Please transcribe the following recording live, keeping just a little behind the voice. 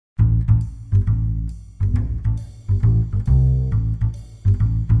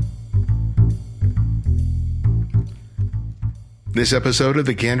This episode of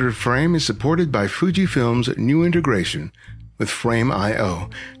The Candid Frame is supported by Fujifilm's new integration with Frame.io,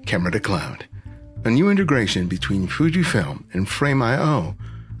 Camera to Cloud. A new integration between Fujifilm and Frame.io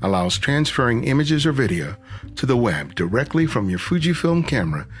allows transferring images or video to the web directly from your Fujifilm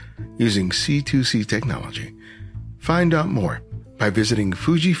camera using C2C technology. Find out more by visiting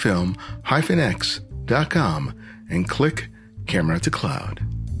fujifilm-x.com and click Camera to Cloud.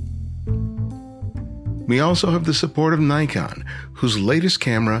 We also have the support of Nikon, whose latest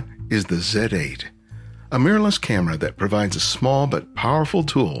camera is the Z8, a mirrorless camera that provides a small but powerful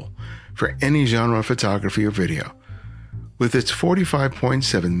tool for any genre of photography or video. With its 45.7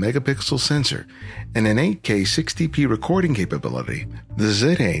 megapixel sensor and an 8K 60p recording capability, the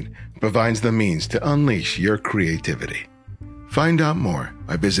Z8 provides the means to unleash your creativity. Find out more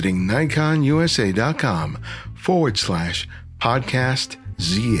by visiting nikonusa.com/podcast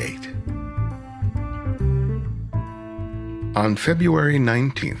Z8. On February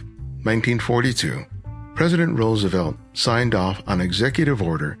 19, 1942, President Roosevelt signed off on Executive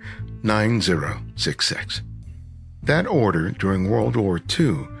Order 9066. That order, during World War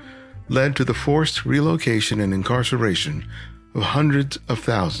II, led to the forced relocation and incarceration of hundreds of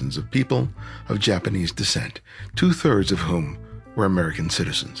thousands of people of Japanese descent, 2/3 of whom were American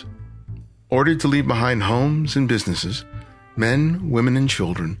citizens. Ordered to leave behind homes and businesses, men, women, and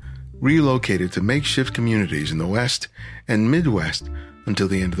children relocated to makeshift communities in the West and Midwest until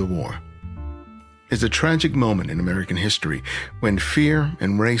the end of the war. It's a tragic moment in American history when fear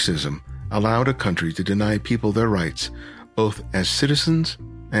and racism allowed a country to deny people their rights, both as citizens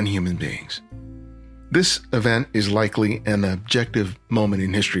and human beings. This event is likely an objective moment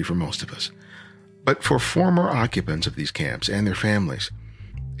in history for most of us. But for former occupants of these camps and their families,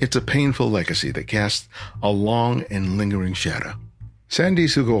 it's a painful legacy that casts a long and lingering shadow. Sandy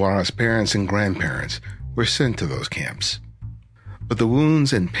Sugawara's parents and grandparents were sent to those camps. But the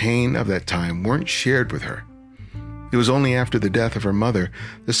wounds and pain of that time weren't shared with her. It was only after the death of her mother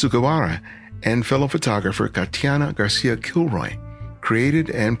that Sugawara and fellow photographer Catiana Garcia Kilroy created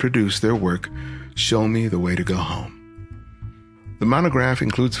and produced their work, Show Me the Way to Go Home. The monograph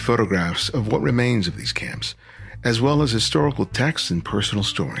includes photographs of what remains of these camps, as well as historical texts and personal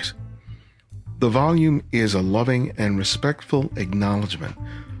stories. The volume is a loving and respectful acknowledgement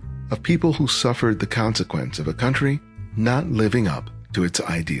of people who suffered the consequence of a country not living up to its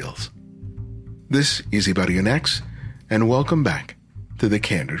ideals. This is Ibarian X, and welcome back to The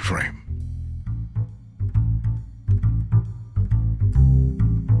Candid Frame.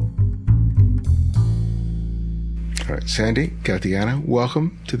 All right, Sandy, Catiana,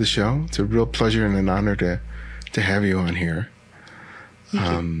 welcome to the show. It's a real pleasure and an honor to have you on here.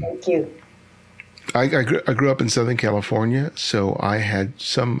 Thank you. I grew up in Southern California, so I had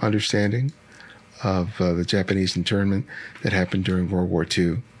some understanding of the Japanese internment that happened during World War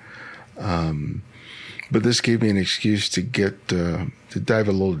II. But this gave me an excuse to get to dive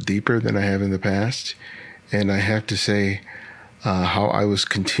a little deeper than I have in the past. And I have to say how I was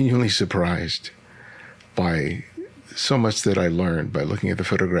continually surprised by so much that I learned by looking at the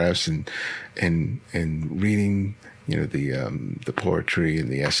photographs and reading, the poetry and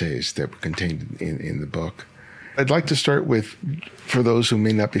the essays that were contained in the book. I'd like to start with, for those who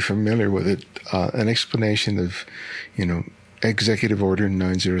may not be familiar with it, an explanation of, Executive Order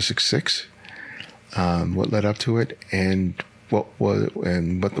 9066, what led up to it, and what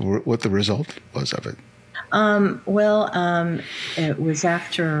the result was of it. It was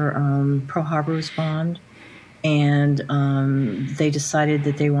after Pearl Harbor was bombed, and they decided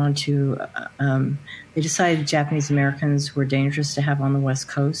that they wanted to. They decided Japanese Americans were dangerous to have on the West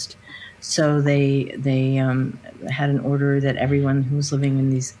Coast, so they had an order that everyone who was living in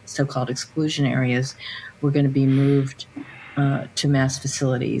these so-called exclusion areas were going to be moved to mass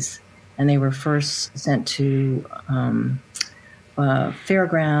facilities, and they were first sent to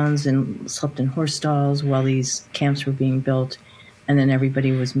fairgrounds and slept in horse stalls while these camps were being built. And then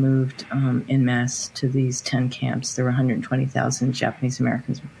everybody was moved en masse to these 10 camps. There were 120,000 Japanese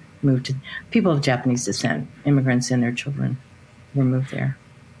Americans moved to, people of Japanese descent, immigrants and their children were moved there.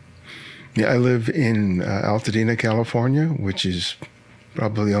 Yeah, I live in Altadena, California, which is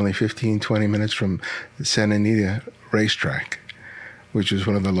probably only 15, 20 minutes from the Santa Anita racetrack, which was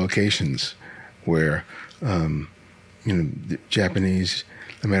one of the locations where, the Japanese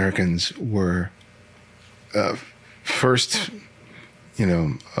Americans were first,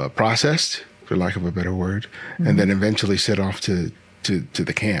 processed, for lack of a better word, and then eventually set off to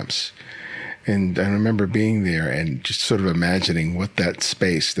the camps. And I remember being there and just sort of imagining what that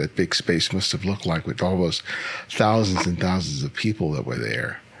big space must have looked like with all those thousands and thousands of people that were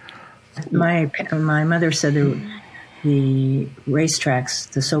there. My mother said the racetracks,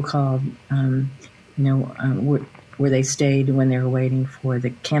 the so-called, where they stayed when they were waiting for the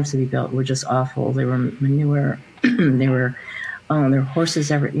camps to be built, were just awful. They were manure. They were, their horses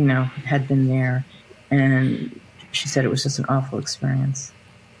had been there, and she said it was just an awful experience.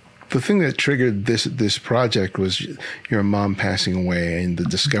 The thing that triggered this project was your mom passing away and the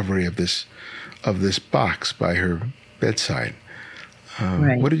discovery of this box by her bedside.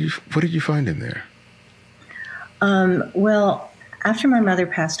 Right. What did you find in there? Well, after my mother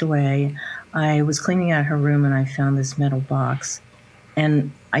passed away, I was cleaning out her room and I found this metal box,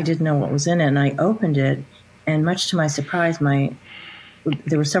 and I didn't know what was in it. And I opened it, and much to my surprise,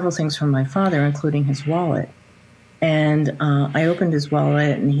 there were several things from my father, including his wallet. And I opened his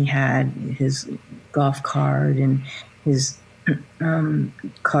wallet, and he had his golf card and his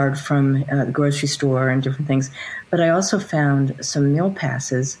card from the grocery store and different things. But I also found some meal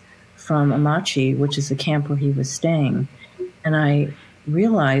passes from Amachi, which is the camp where he was staying. And I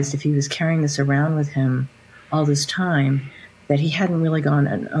realized if he was carrying this around with him all this time, that he hadn't really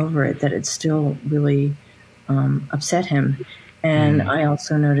gone over it, that it still really upset him. And I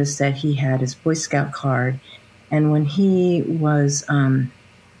also noticed that he had his Boy Scout card. And when he was in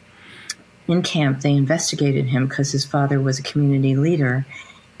camp, they investigated him because his father was a community leader,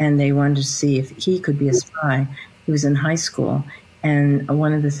 and they wanted to see if he could be a spy. He was in high school. And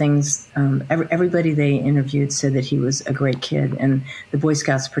one of the things, everybody they interviewed said that he was a great kid. And the Boy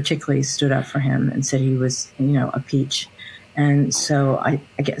Scouts particularly stood up for him and said he was, a peach. And so I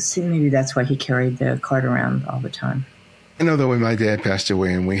guess maybe that's why he carried the card around all the time. I know that when my dad passed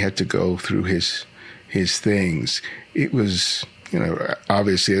away and we had to go through his things, it was,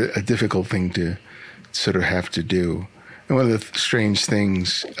 obviously a difficult thing to sort of have to do. And one of the strange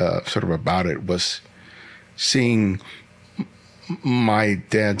things sort of about it was seeing my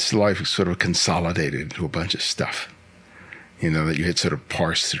dad's life sort of consolidated into a bunch of stuff, that you had sort of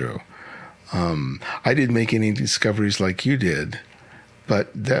parsed through. I didn't make any discoveries like you did,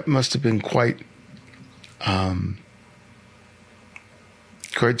 but that must have been quite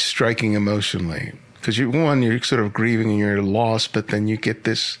striking emotionally. Because you're sort of grieving and you're lost, but then you get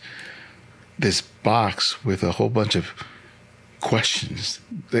this box with a whole bunch of questions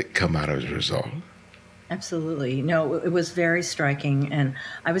that come out as a result. Absolutely. No, it was very striking, and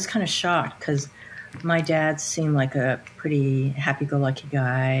I was kind of shocked because my dad seemed like a pretty happy-go-lucky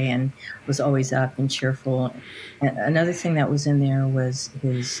guy and was always up and cheerful. And another thing that was in there was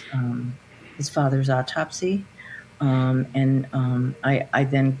his father's autopsy, and I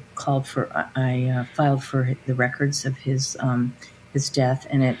then filed for the records of his death,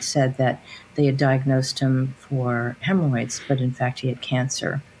 and it said that they had diagnosed him for hemorrhoids, but in fact he had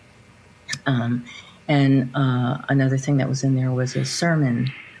cancer. And another thing that was in there was a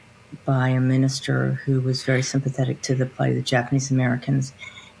sermon by a minister who was very sympathetic to the plight of the Japanese Americans.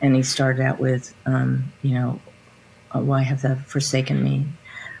 And he started out with, why have thou forsaken me?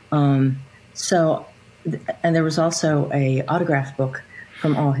 And there was also a autograph book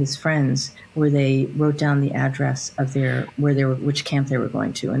from all his friends where they wrote down the address of which camp they were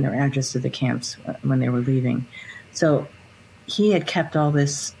going to, and their address of the camps when they were leaving. So he had kept all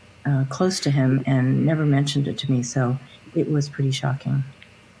this close to him and never mentioned it to me, so it was pretty shocking.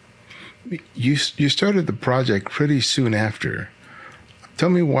 You started the project pretty soon after. Tell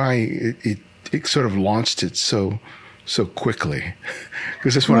me why it sort of launched it so quickly,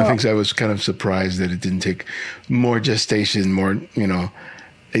 because that's one of the things I was kind of surprised that it didn't take more gestation,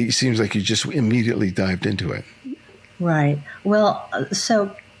 it seems like you just immediately dived into it. Right. Well,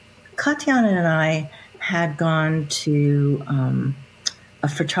 so Catiana and I had gone to a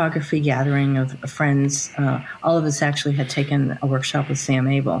photography gathering of friends. All of us actually had taken a workshop with Sam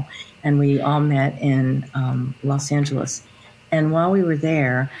Abel, and we all met in Los Angeles. And while we were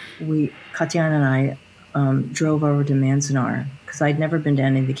there, Catiana and I drove over to Manzanar, because I'd never been to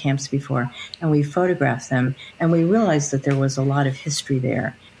any of the camps before, and we photographed them, and we realized that there was a lot of history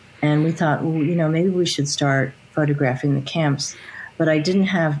there. And we thought, well, maybe we should start photographing the camps. But I didn't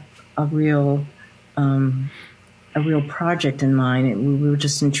have a real project in mind. We were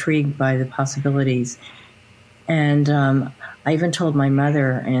just intrigued by the possibilities. And I even told my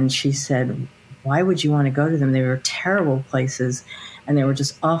mother, and she said, why would you want to go to them? They were terrible places, and they were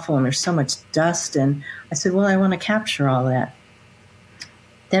just awful, and there's so much dust. And I said, well, I want to capture all that.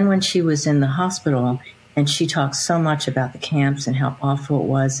 Then when she was in the hospital, and she talked so much about the camps and how awful it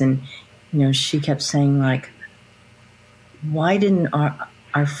was, and, she kept saying, like, why didn't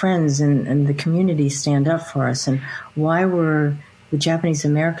our friends and the community stand up for us, and why were the Japanese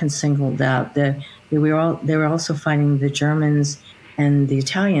Americans singled out? They were also fighting the Germans and the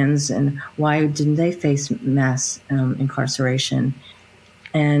Italians, and why didn't they face mass incarceration?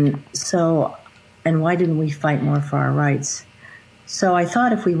 And why didn't we fight more for our rights? So I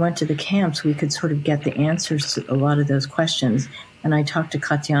thought if we went to the camps, we could sort of get the answers to a lot of those questions. And I talked to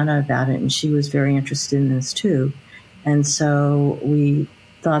Catiana about it, and she was very interested in this too. And so we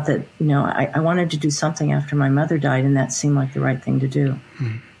thought that, I wanted to do something after my mother died, and that seemed like the right thing to do.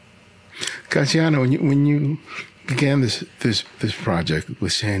 Catiana, when you began this project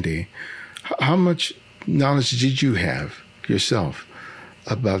with Sandy, how much knowledge did you have yourself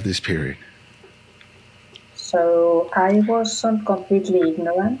about this period? So I wasn't completely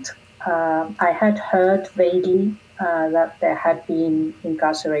ignorant. I had heard vaguely that there had been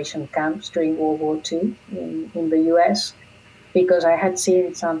incarceration camps during World War II in the US, because I had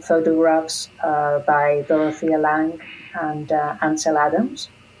seen some photographs by Dorothea Lange and Ansel Adams,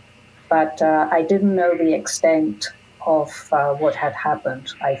 but I didn't know the extent of what had happened.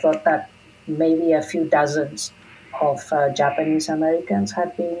 I thought that maybe a few dozens of Japanese Americans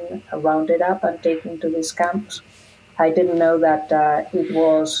had been rounded up and taken to these camps. I didn't know that it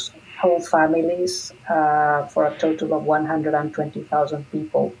was whole families for a total of 120,000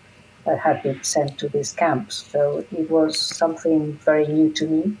 people that had been sent to these camps. So it was something very new to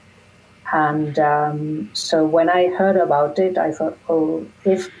me. And so when I heard about it, I thought,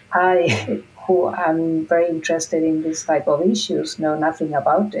 if I, who am very interested in this type of issues, know nothing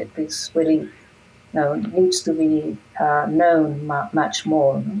about it, this really needs to be known much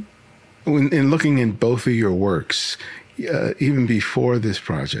more. In looking in both of your works, even before this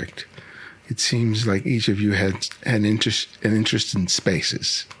project, it seems like each of you had an interest in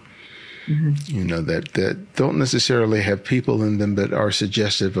spaces. Mm-hmm. That don't necessarily have people in them, but are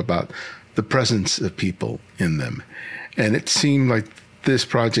suggestive about the presence of people in them. And it seemed like this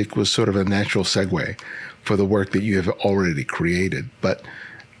project was sort of a natural segue for the work that you have already created. But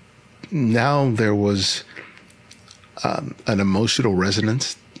now there was an emotional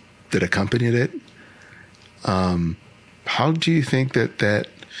resonance that accompanied it. How do you think that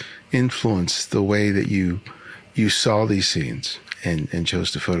influenced the way that you saw these scenes and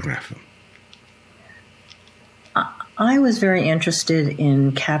chose to photograph them? I was very interested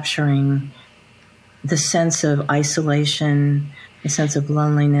in capturing the sense of isolation, the sense of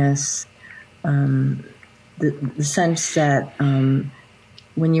loneliness, the sense that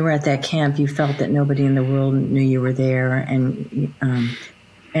when you were at that camp, you felt that nobody in the world knew you were there,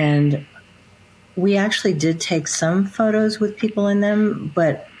 and we actually did take some photos with people in them,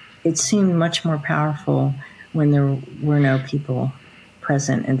 but it seemed much more powerful when there were no people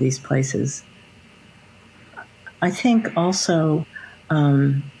present in these places. I think also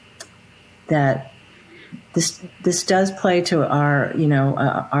that this does play to our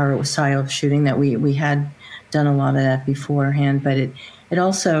our style of shooting, that we had done a lot of that beforehand, but it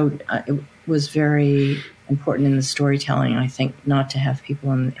also it was very important in the storytelling, I think, not to have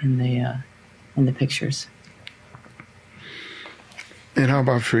people in the pictures. And how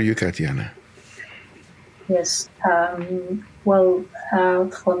about for you, Catiana? Yes.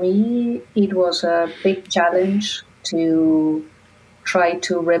 For me, it was a big challenge to try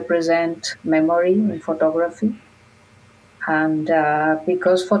to represent memory in photography. And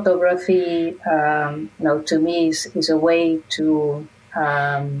because photography, to me, is a way to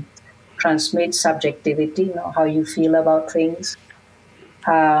transmit subjectivity, how you feel about things.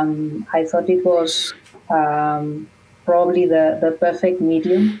 I thought it was probably the perfect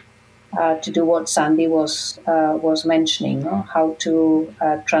medium to do what Sandy was mentioning, how to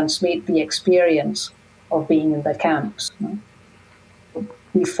transmit the experience of being in the camps.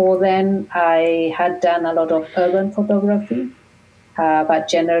 Before then, I had done a lot of urban photography, but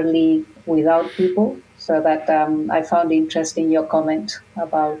generally without people. So that I found interesting your comment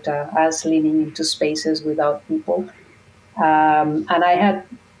about us leaning into spaces without people. And I had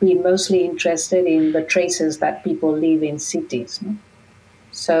been mostly interested in the traces that people leave in cities.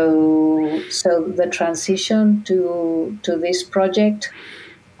 So the transition to this project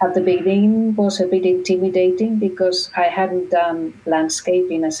at the beginning was a bit intimidating because I hadn't done landscape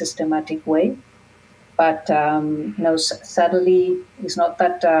in a systematic way. But suddenly it's not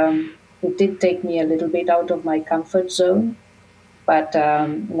that it did take me a little bit out of my comfort zone, but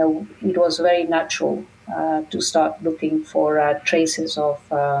it was very natural to start looking for traces of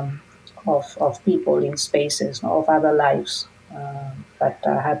people in spaces, of other lives that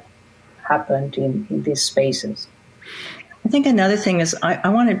had happened in these spaces. I think another thing is I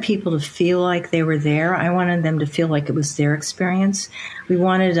wanted people to feel like they were there. I wanted them to feel like it was their experience. We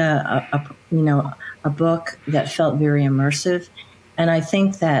wanted a book that felt very immersive. And I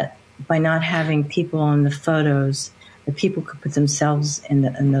think that by not having people in the photos, that people could put themselves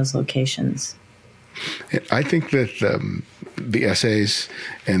in those locations. I think that the essays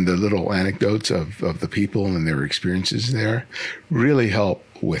and the little anecdotes of the people and their experiences there really help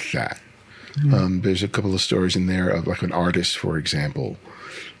with that. Mm-hmm. There's a couple of stories in there of like an artist, for example,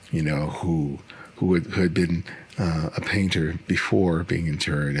 who had been a painter before being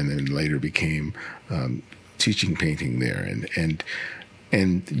interned and then later became teaching painting there.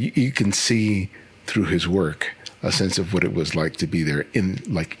 And you can see through his work a sense of what it was like to be there in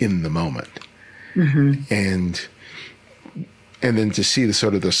the moment. Mm-hmm. And then to see the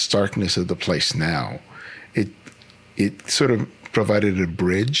sort of the starkness of the place now, it sort of provided a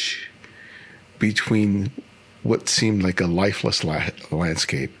bridge between what seemed like a lifeless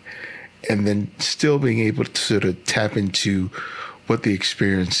landscape, and then still being able to sort of tap into what the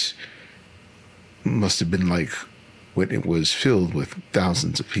experience must have been like when it was filled with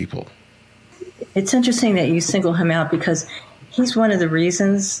thousands of people. It's interesting that you single him out because he's one of the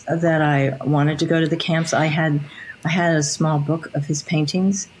reasons that I wanted to go to the camps. I had a small book of his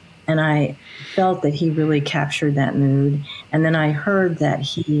paintings, and I felt that he really captured that mood. And then I heard that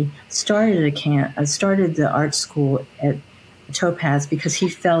he started the art school at Topaz because he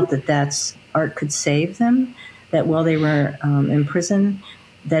felt that art could save them, that while they were in prison,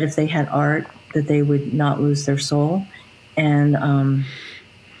 that if they had art, that they would not lose their soul. And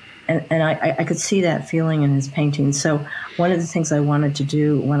I could see that feeling in his paintings. So one of the things I wanted to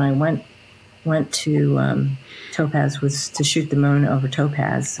do when I went to Topaz was to shoot the moon over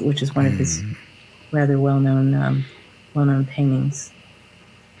Topaz, which is one of his rather well-known paintings.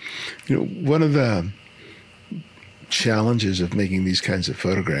 One of the challenges of making these kinds of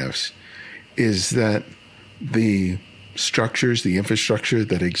photographs is that the structures, the infrastructure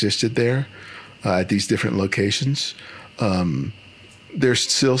that existed there at these different locations, there's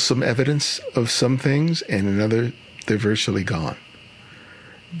still some evidence of some things, and another, they're virtually gone.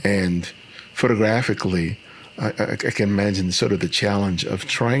 And photographically, I can imagine sort of the challenge of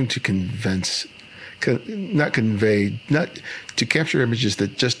trying to not to capture images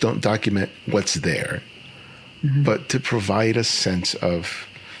that just don't document what's there, mm-hmm. but to provide a sense of,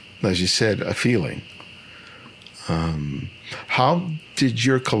 as you said, a feeling. How did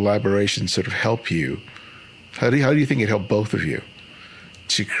your collaboration sort of help you? How do you think it helped both of you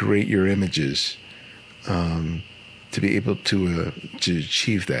to create your images, to be able to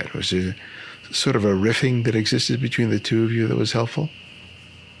achieve that? Was there sort of a riffing that existed between the two of you that was helpful?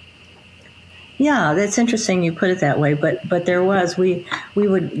 Yeah, that's interesting you put it that way, but there was. We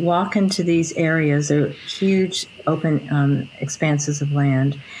would walk into these areas. They're huge open expanses of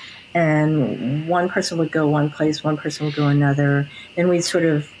land, and one person would go one place, one person would go another, and we'd sort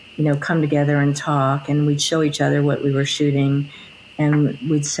of come together and talk, and we'd show each other what we were shooting, and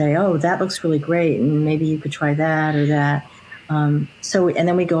we'd say, oh, that looks really great, and maybe you could try that or that. And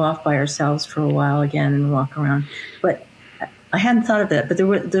then we go off by ourselves for a while again and walk around. But I hadn't thought of that, but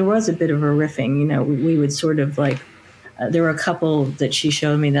there was a bit of a riffing. We would sort of like, there were a couple that she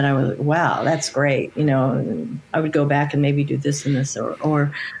showed me that I was, wow, that's great. I would go back and maybe do this and this,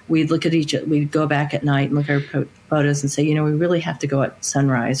 or we'd look at we'd go back at night and look at our photos and say, we really have to go at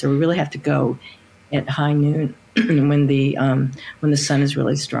sunrise, or we really have to go at high noon when the sun is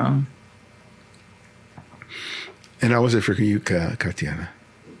really strong. And how was it for you, Catiana?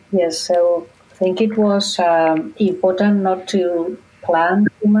 Yes, so I think it was important not to plan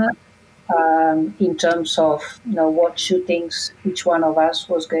too much in terms of what shootings each one of us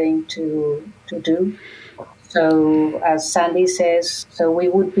was going to do. So as Sandy says, so we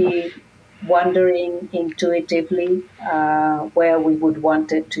would be wondering intuitively where we would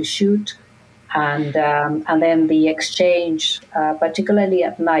want it to shoot, and then the exchange, particularly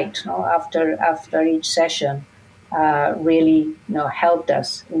at night, after each session. Really, helped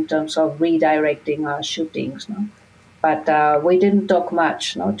us in terms of redirecting our shootings. But we didn't talk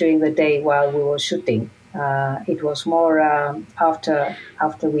much, during the day while we were shooting. It was more after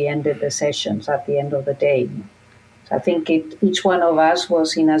we ended the sessions at the end of the day. So I think each one of us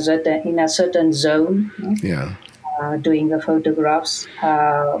was in a certain zone. Yeah. Doing the photographs,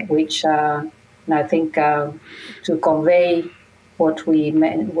 which I think to convey what we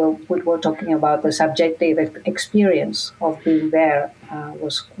meant, we were talking about, the subjective experience of being there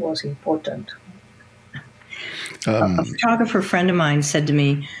was important. A photographer friend of mine said to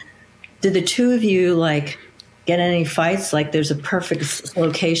me, did the two of you get in any fights? There's a perfect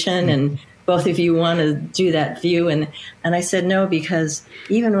location and both of you want to do that view? And I said no, because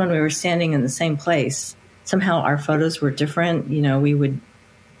even when we were standing in the same place, somehow our photos were different. We would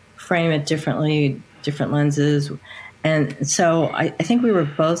frame it differently, different lenses. And so I think we were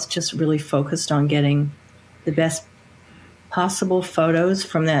both just really focused on getting the best possible photos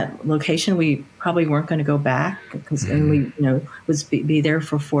from that location. We probably weren't going to go back because, and we, was be there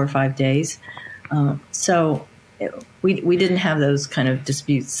for 4 or 5 days. So we didn't have those kind of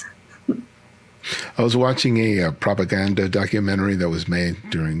disputes. I was watching a propaganda documentary that was made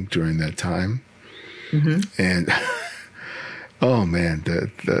during that time, and oh man,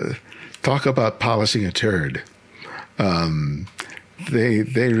 the talk about polishing a turd. They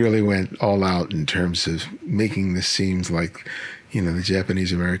really went all out in terms of making this seem like, the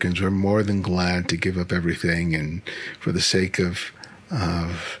Japanese Americans were more than glad to give up everything and for the sake of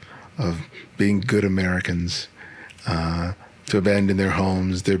being good Americans, to abandon their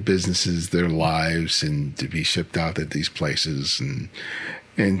homes, their businesses, their lives, and to be shipped out at these places.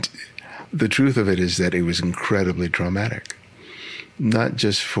 And the truth of it is that it was incredibly traumatic, not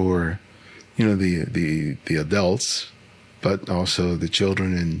just for, the adults, but also the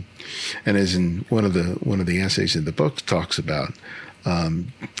children, and as in one of the essays in the book talks about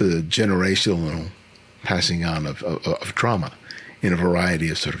the generational passing on of trauma in a variety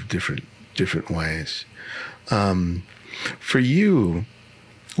of sort of different ways. For you,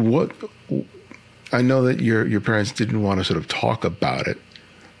 what I know that your parents didn't want to sort of talk about it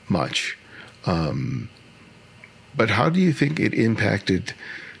much, but how do you think it impacted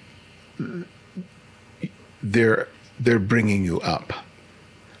their bringing you up?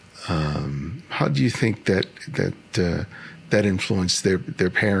 How do you think that influenced their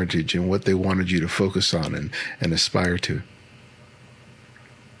parentage and what they wanted you to focus on and aspire to?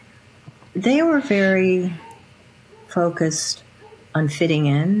 They were very focused on fitting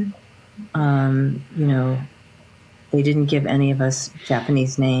in. They didn't give any of us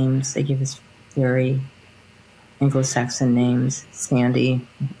Japanese names. They gave us very Anglo-Saxon names. Sandy,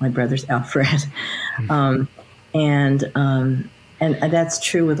 my brother's Alfred. And that's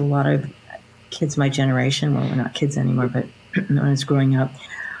true with a lot of kids my generation. Well, we're not kids anymore, but when I was growing up.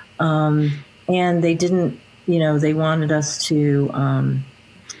 And they didn't, they wanted us to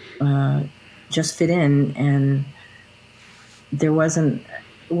just fit in. And there wasn't,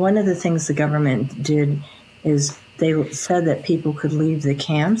 one of the things the government did is they said that people could leave the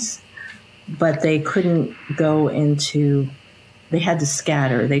camps, but they couldn't go into, they had to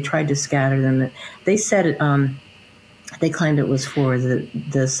scatter. They tried to scatter them. They said, they claimed it was for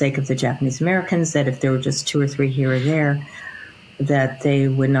the sake of the Japanese Americans, that if there were just 2 or 3 here or there, that they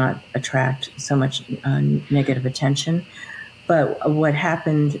would not attract so much negative attention. But what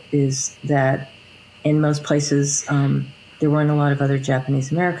happened is that in most places, there weren't a lot of other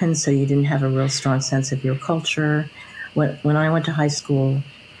Japanese Americans, so you didn't have a real strong sense of your culture. When I went to high school,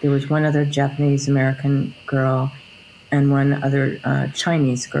 there was one other Japanese American girl and one other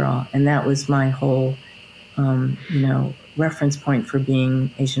Chinese girl, and that was my whole, reference point for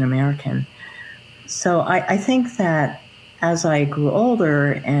being Asian American. So I think that as I grew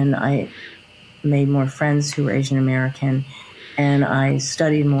older and I made more friends who were Asian American, and I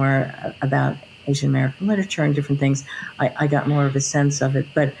studied more about Asian American literature and different things, I got more of a sense of it.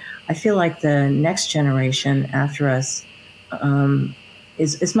 But I feel like the next generation after us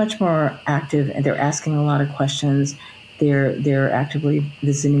is much more active, and they're asking a lot of questions. They're actively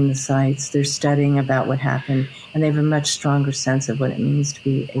visiting the sites. They're studying about what happened, and they have a much stronger sense of what it means to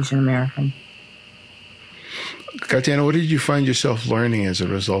be Asian American. Catiana, what did you find yourself learning as a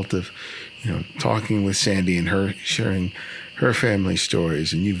result of, talking with Sandy and her sharing her family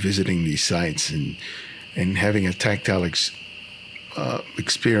stories, and you visiting these sites and having a tactile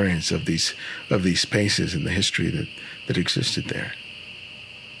experience of these spaces and the history that existed there?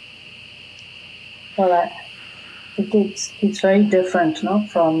 Well, it's very different,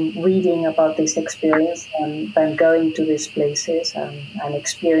 from reading about this experience and going to these places and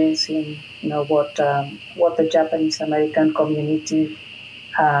experiencing, what the Japanese American community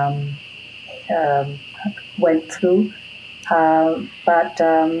went through. But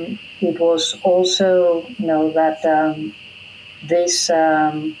it was also, that this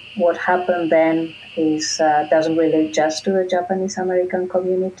what happened then is doesn't relate just to the Japanese American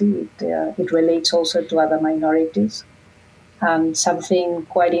community. It relates also to other minorities. And something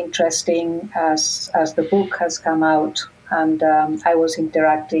quite interesting as the book has come out, and I was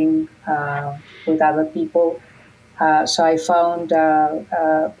interacting with other people. So I found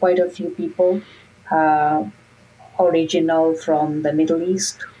quite a few people original from the Middle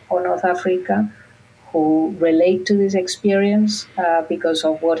East or North Africa who relate to this experience because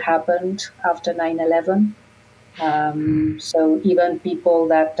of what happened after 9/11. So even people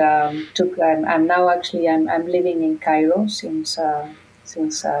that took, I'm now actually I'm living in Cairo since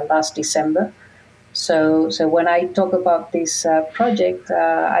last December, So when I talk about this project,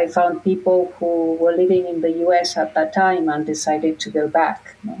 I found people who were living in the U.S. at that time and decided to go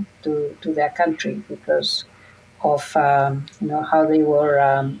back, to their country because of how they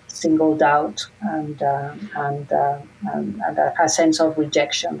were singled out and a sense of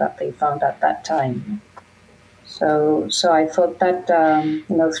rejection that they found at that time. So I thought that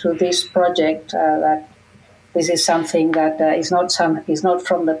through this project that this is something that is not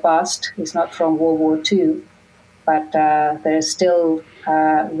from the past, it's not from World War II, but there's still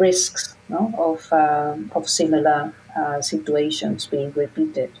risks of similar situations being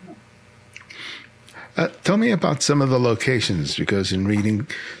repeated. Tell me about some of the locations, because in reading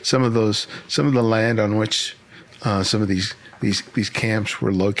some of the land on which some of these camps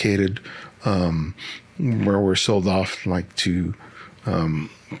were located, where were sold off like to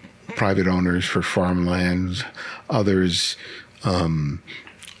private owners for farmland. Others have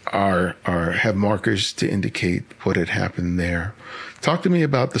markers to indicate what had happened there. Talk to me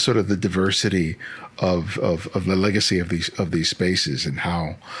about the sort of the diversity of the legacy of these spaces and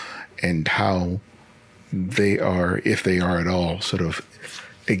how they are, if they are at all, sort of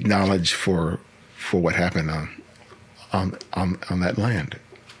acknowledged for what happened on that land.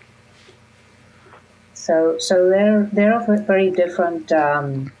 So they're of very different.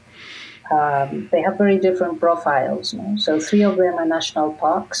 They have very different profiles. So 3 of them are national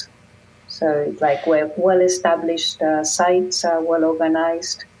parks. So like well-established sites, well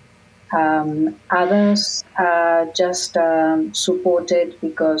organized. Others are just supported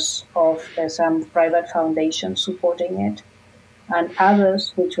because of some private foundation supporting it. And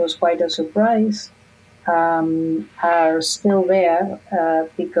others, which was quite a surprise, are still there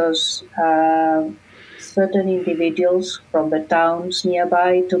because certain individuals from the towns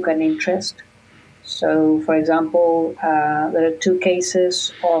nearby took an interest. So, for example, there are 2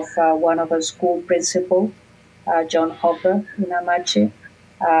 cases of one of a school principal, John Hopper in Amache,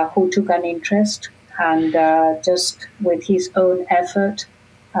 who took an interest, and just with his own effort,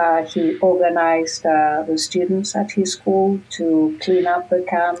 he organized the students at his school to clean up the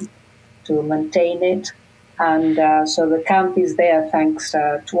camp, to maintain it. And so the camp is there thanks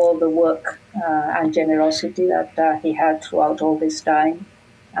to all the work and generosity that he had throughout all this time.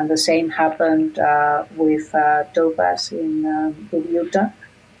 And the same happened with Topaz in Utah.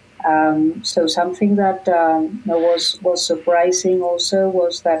 So something that was surprising also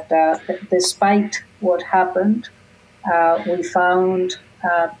was that despite what happened, we found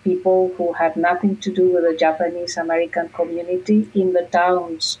people who had nothing to do with the Japanese American community in the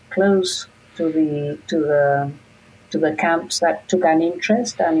towns close to the camps that took an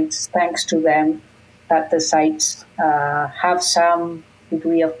interest, and it's thanks to them that the sites have some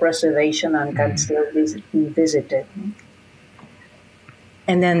degree of preservation and can still be visited.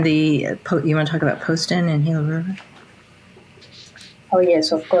 And then you want to talk about Poston and Gila River? Oh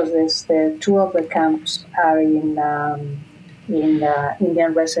yes, of course. There's the 2 of the camps are in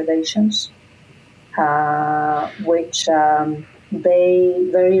Indian reservations, which they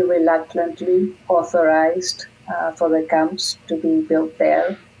very reluctantly authorized for the camps to be built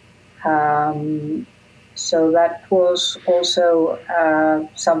there. So that was also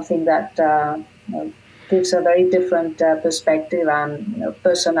something that gives a very different perspective and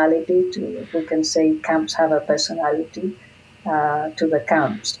personality to. We can say camps have a personality to the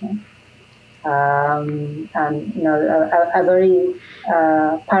camps, and a very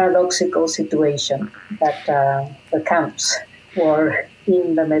paradoxical situation that the camps were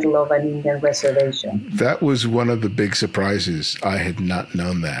in the middle of an Indian reservation. That was one of the big surprises. I had not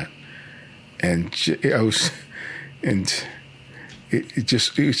known that, and it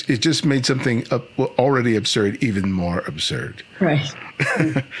just made something already absurd even more absurd. Right.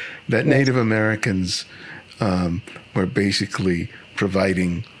 That Native Americans were basically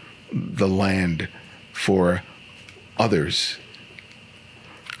providing the land for others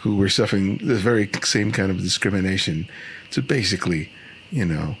who were suffering the very same kind of discrimination to basically,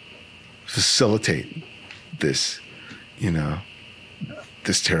 facilitate this,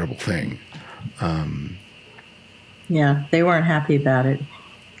 this terrible thing. Yeah, they weren't happy about it.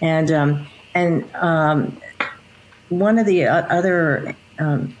 And one of the other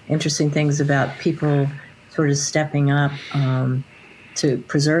interesting things about people sort of stepping up to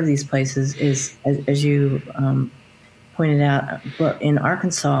preserve these places is, as you pointed out, in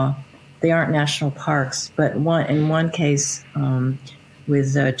Arkansas, they aren't national parks, but in one case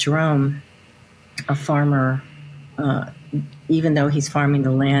with Jerome, a farmer, even though he's farming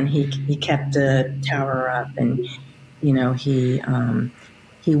the land, he kept a tower up, and he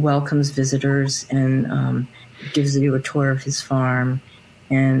welcomes visitors and gives you a tour of his farm,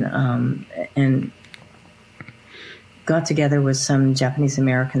 and got together with some Japanese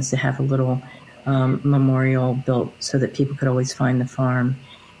Americans to have a little memorial built so that people could always find the farm.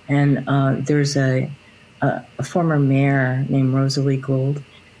 And there's a former mayor named Rosalie Gould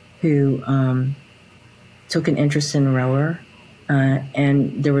who took an interest in Rower,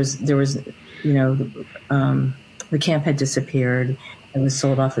 and there was the camp had disappeared. It was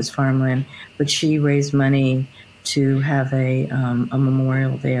sold off as farmland, but she raised money to have a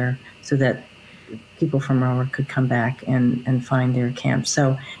memorial there so that people from Rower could come back and find their camp.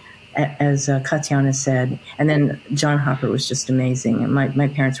 So, as Catiana said, and then John Hopper was just amazing. And my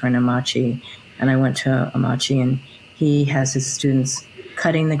parents were in Amachi, and I went to Amachi, and he has his students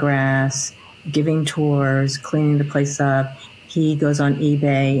cutting the grass, giving tours, cleaning the place up. He goes on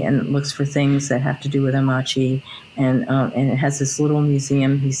eBay and looks for things that have to do with Amachi, and it has this little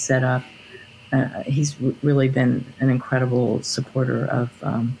museum he's set up. He's really been an incredible supporter of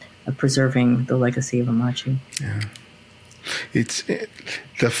preserving the legacy of Amachi. Yeah.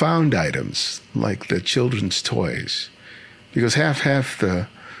 The found items, like the children's toys, because half the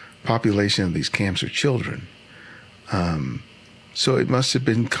population of these camps are children. So it must have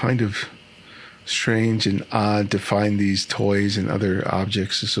been kind of strange and odd to find these toys and other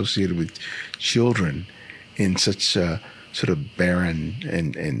objects associated with children in such a sort of barren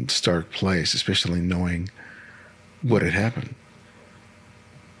and stark place, especially knowing what had happened.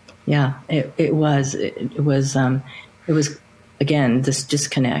 Yeah, it was again this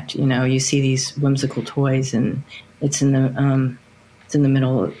disconnect. You see these whimsical toys, and it's in the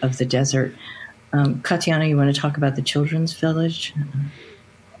middle of the desert. Catiana, you want to talk about the children's village?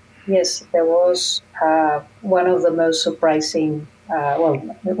 Yes, there was one of the most surprising.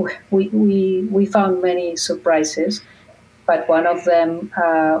 We found many surprises, but one of them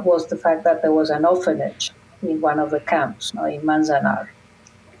was the fact that there was an orphanage in one of the camps, in Manzanar.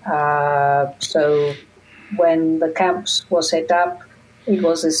 So when the camps were set up, it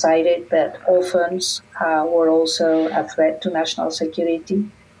was decided that orphans were also a threat to national security.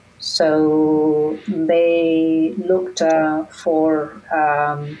 So they looked for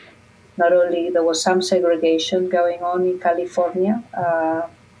not only there was some segregation going on in California,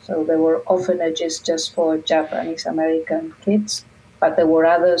 so there were orphanages just for Japanese American kids, but there were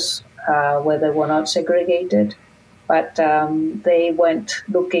others where they were not segregated. But they went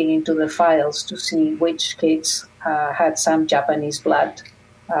looking into the files to see which kids had some Japanese blood,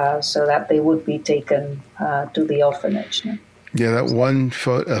 so that they would be taken to the orphanage. Yeah, that one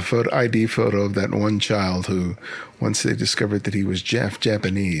ID photo of that one child who, once they discovered that he was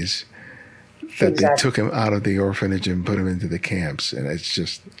Japanese, that exactly. They took him out of the orphanage and put him into the camps, and it's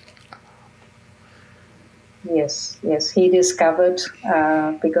just... Yes, he discovered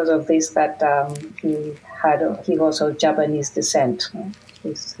because of this that he was of Japanese descent.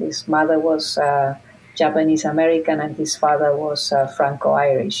 His mother was Japanese American and his father was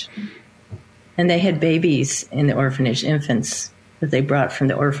Franco-Irish. And they had babies in the orphanage, infants that they brought from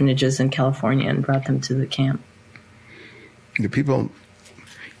the orphanages in California and brought them to the camp. The people,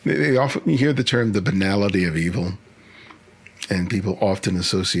 they often, you hear the term the banality of evil, and people often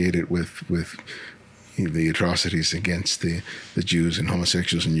associate it with the atrocities against the Jews and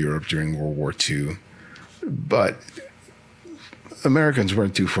homosexuals in Europe during World War II. But Americans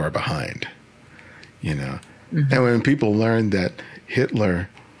weren't too far behind, Mm-hmm. And when people learned that Hitler,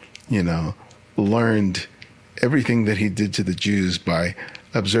 learned everything that he did to the Jews by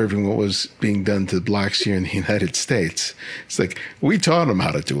observing what was being done to blacks here in the United States, it's like, we taught them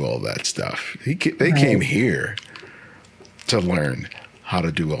how to do all that stuff. They came here to learn how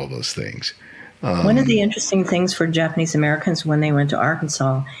to do all those things. One of the interesting things for Japanese Americans when they went to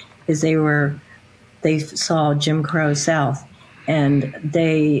Arkansas is they saw Jim Crow South, and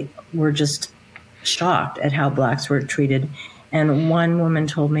they were just shocked at how blacks were treated. And one woman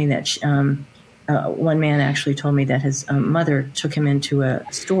told me that one man actually told me that his mother took him into a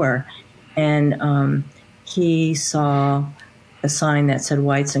store, and he saw a sign that said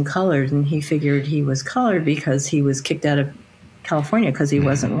whites and colored, and he figured he was colored because he was kicked out of California because he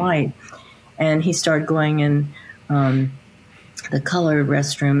wasn't white. And he started going in the colored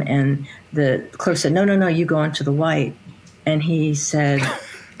restroom, and the clerk said, no, you go into the white. And he said,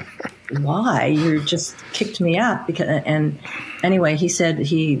 why? You just kicked me out. And anyway, he said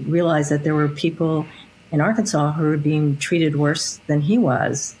he realized that there were people in Arkansas who were being treated worse than he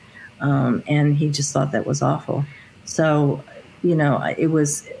was. And he just thought that was awful. So, it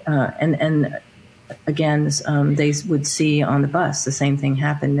was, and again, they would see on the bus the same thing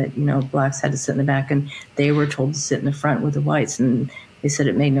happen, that, blacks had to sit in the back and they were told to sit in the front with the whites. And they said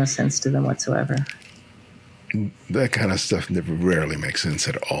it made no sense to them whatsoever. That kind of stuff rarely makes sense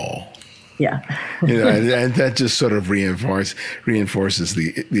at all. Yeah. And that just sort of reinforces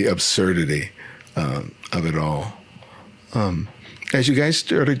the absurdity of it all. As you guys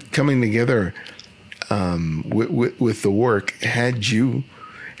started coming together with the work, had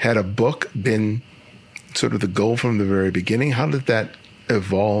a book been sort of the goal from the very beginning? How did that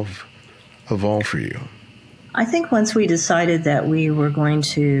evolve for you? I think once we decided that we were going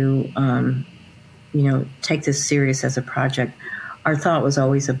to, take this serious as a project, our thought was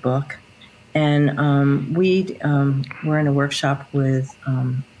always a book. And we were in a workshop with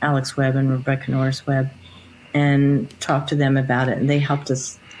Alex Webb and Rebecca Norris Webb and talked to them about it. And they helped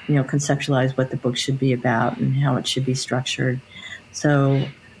us, conceptualize what the book should be about and how it should be structured. So,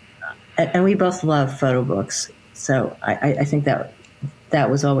 and we both love photo books. So I think that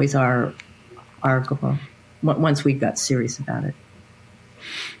was always our goal once we got serious about it.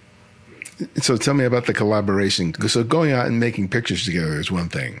 So tell me about the collaboration. So going out and making pictures together is one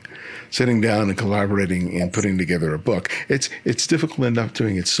thing. Sitting down and collaborating and putting together a book, it's difficult enough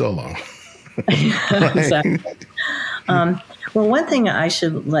doing it solo. Right? Exactly. Well, one thing I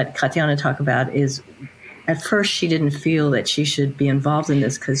should let Catiana talk about is at first she didn't feel that she should be involved in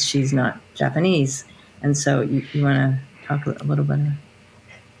this because she's not Japanese. And so you want to talk a little bit?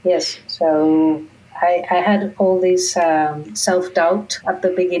 Yes. So I had all this self-doubt at the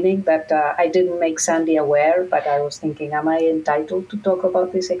beginning that I didn't make Sandy aware, but I was thinking, am I entitled to talk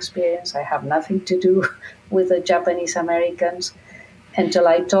about this experience? I have nothing to do with the Japanese Americans. Until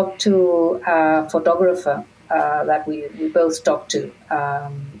I talked to a photographer that we both talked to,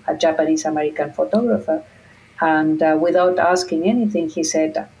 a Japanese American photographer. And without asking anything, he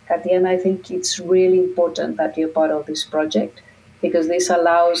said, Catiana, I think it's really important that you're part of this project, because this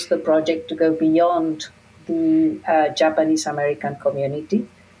allows the project to go beyond the Japanese American community,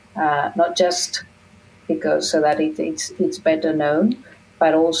 not just because so that it's better known,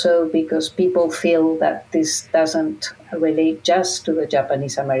 but also because people feel that this doesn't relate just to the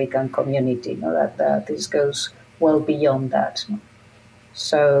Japanese American community, that this goes well beyond that.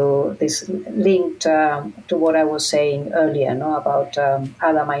 So this linked to what I was saying earlier, about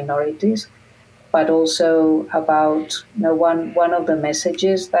other minorities, but also about one of the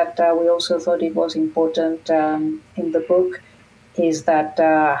messages that we also thought it was important in the book is that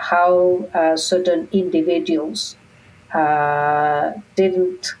how certain individuals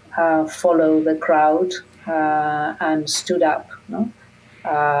didn't follow the crowd and stood up,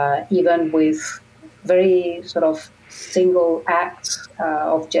 even with very sort of single acts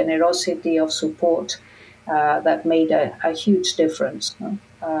of generosity, of support that made a huge difference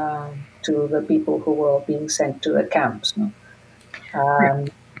to the people who were being sent to the camps.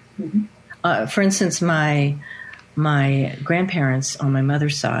 For instance, my grandparents on my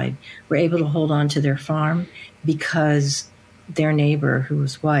mother's side were able to hold on to their farm because their neighbor, who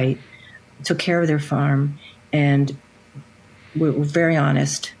was white, took care of their farm and were very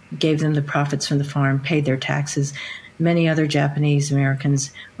honest, gave them the profits from the farm, paid their taxes. Many other Japanese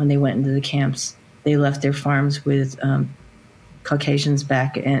Americans, when they went into the camps, they left their farms with Caucasians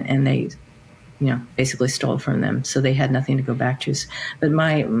back, and they, basically stole from them. So they had nothing to go back to. But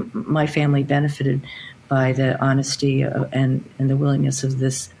my family benefited by the honesty and the willingness of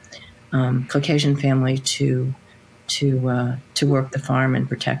this Caucasian family to work the farm and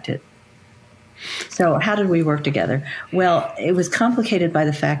protect it. So how did we work together? Well, it was complicated by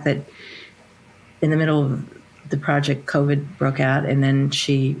the fact that in the middle of the project, COVID broke out, and then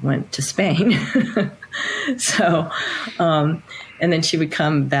she went to Spain. So, and then she would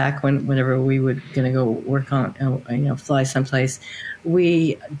come back whenever we were going to go work on, fly someplace.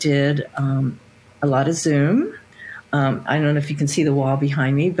 We did a lot of Zoom. I don't know if you can see the wall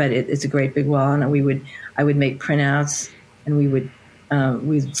behind me, but it's a great big wall, and I would make printouts, and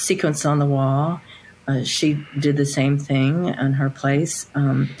we'd sequence on the wall. She did the same thing on her place.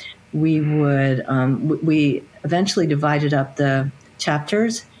 We eventually divided up the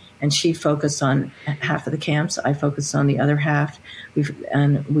chapters, and she focused on half of the camps. I focused on the other half.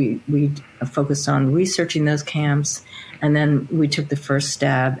 We focused on researching those camps, and then we took the first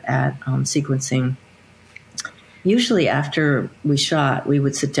stab at sequencing. Usually after we shot, we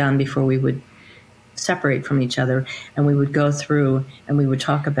would sit down before we would separate from each other, and we would go through and we would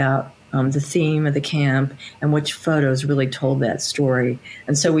talk about the theme of the camp and which photos really told that story.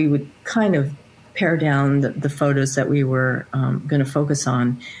 And so we would kind of pare down the photos that we were going to focus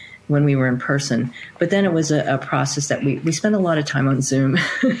on when we were in person. But then it was a process that we spent a lot of time on Zoom.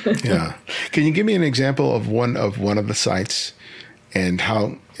 Yeah. Can you give me an example of one of the sites and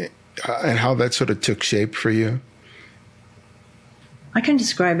how that sort of took shape for you? I can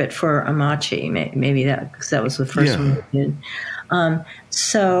describe it for Amachi, maybe because that was the first one we did. When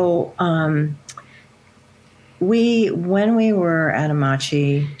we were at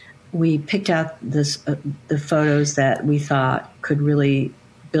Amachi, we picked out the photos that we thought could really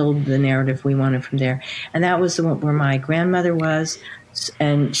build the narrative we wanted from there, and that was the one where my grandmother was,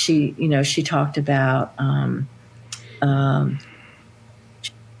 and she talked about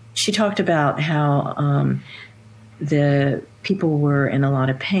how the people were in a lot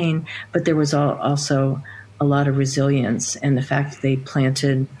of pain, but there was also a lot of resilience, and the fact that they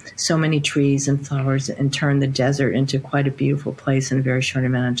planted so many trees and flowers and turned the desert into quite a beautiful place in a very short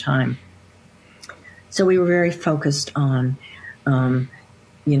amount of time. So we were very focused on,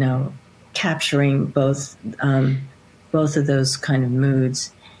 capturing both of those kind of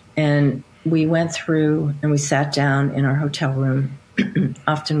moods. And we went through and we sat down in our hotel room,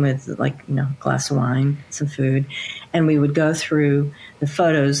 often with a glass of wine, some food, and we would go through the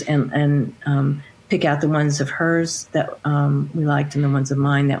photos and pick out the ones of hers that we liked and the ones of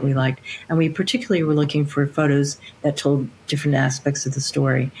mine that we liked. And we particularly were looking for photos that told different aspects of the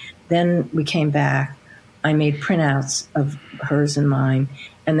story. Then we came back. I made printouts of hers and mine,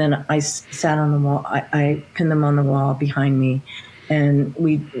 and then I sat on the wall. I pinned them on the wall behind me, and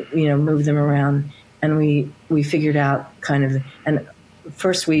we moved them around, and we figured out kind of. And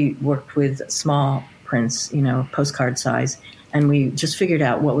first we worked with small prints, postcard size, and we just figured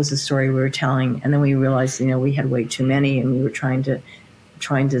out what was the story we were telling. And then we realized, we had way too many, and we were trying to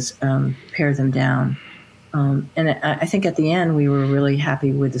pare them down. And I think at the end we were really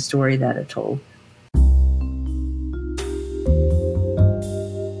happy with the story that it told.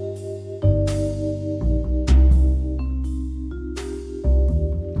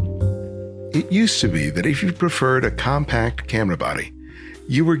 It used to be that if you preferred a compact camera body,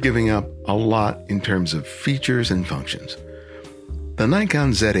 you were giving up a lot in terms of features and functions. The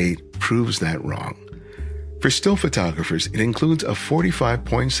Nikon Z8 proves that wrong. For still photographers, it includes a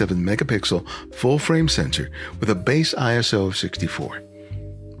 45.7 megapixel full-frame sensor with a base ISO of 64.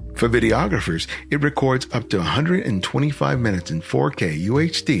 For videographers, it records up to 125 minutes in 4K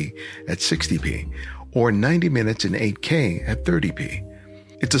UHD at 60p or 90 minutes in 8K at 30p.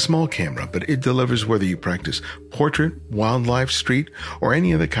 It's a small camera, but it delivers whether you practice portrait, wildlife, street, or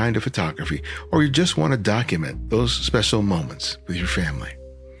any other kind of photography, or you just want to document those special moments with your family.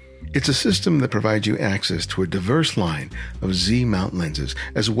 It's a system that provides you access to a diverse line of Z-mount lenses,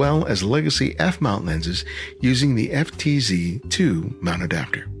 as well as legacy F-mount lenses using the FTZ2 mount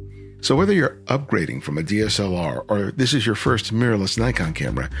adapter. So whether you're upgrading from a DSLR or this is your first mirrorless Nikon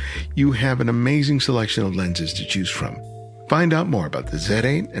camera, you have an amazing selection of lenses to choose from. Find out more about the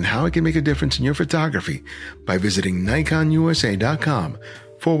Z8 and how it can make a difference in your photography by visiting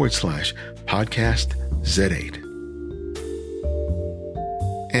nikonusa.com/podcast Z8.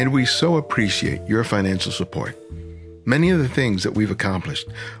 And we so appreciate your financial support. Many of the things that we've accomplished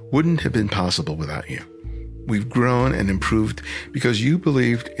wouldn't have been possible without you. We've grown and improved because you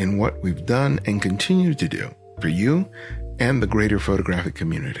believed in what we've done and continue to do for you and the greater photographic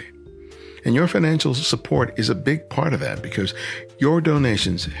community. And your financial support is a big part of that because your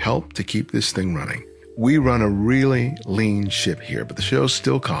donations help to keep this thing running. We run a really lean ship here, but the shows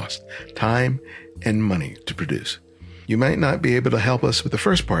still cost time and money to produce. You might not be able to help us with the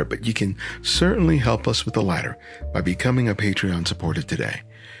first part, but you can certainly help us with the latter by becoming a Patreon supporter today.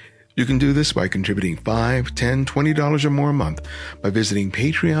 You can do this by contributing $5, $10, $20 or more a month by visiting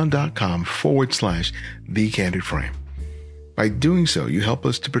patreon.com/thecandidframe. By doing so, you help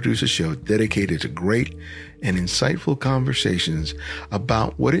us to produce a show dedicated to great and insightful conversations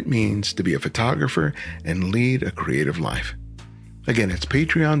about what it means to be a photographer and lead a creative life. Again, it's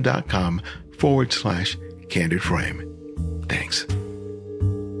patreon.com/candidframe. Thanks.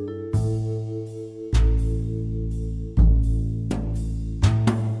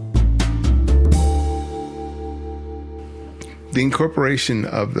 The incorporation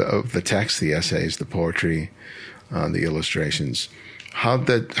of the text, the essays, the poetry, the illustrations, how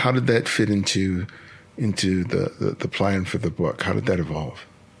did that fit into the plan for the book? How did that evolve?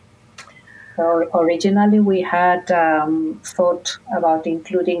 Originally, we had thought about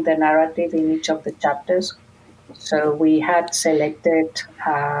including the narrative in each of the chapters. So we had selected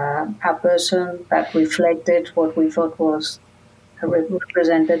a person that reflected what we thought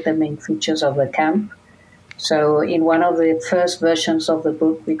represented the main features of the camp. So in one of the first versions of the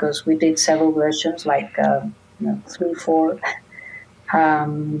book, because we did several versions, like 3, 4,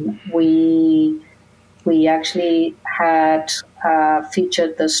 we actually had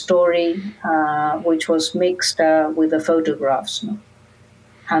featured the story, which was mixed with the photographs. No?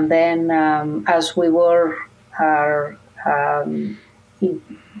 And then as we were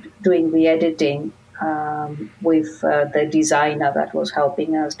doing the editing, with the designer that was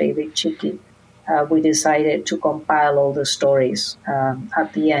helping us, David Chicky, we decided to compile all the stories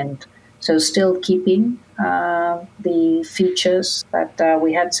at the end. So still keeping the features that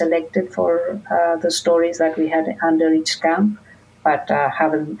we had selected for the stories that we had under each camp, but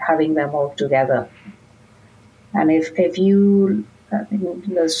having them all together. And if you,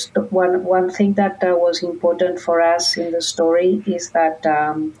 one thing that was important for us in the story is that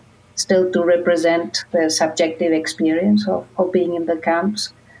still to represent the subjective experience of being in the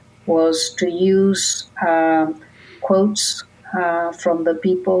camps was to use quotes from the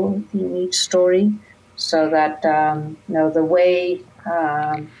people in each story, so that the way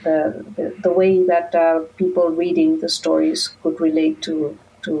the way that people reading the stories could relate to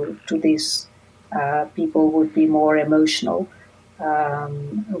these people would be more emotional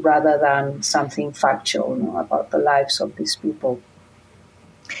rather than something factual about the lives of these people.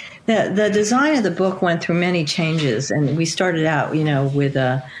 The design of the book went through many changes, and we started out, with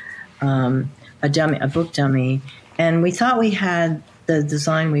a book dummy, and we thought we had the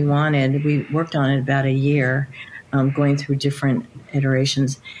design we wanted. We worked on it about a year, going through different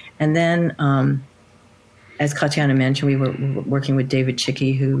iterations, and then, as Catiana mentioned, we were working with David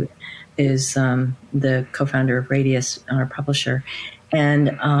Chicky, who is the co-founder of Radius, our publisher, and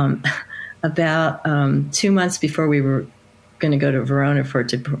about 2 months before we were going to go to Verona for it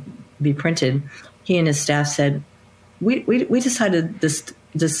to be printed, he and his staff said, we decided this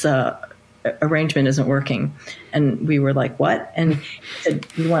arrangement isn't working. And we were like, what? And he said,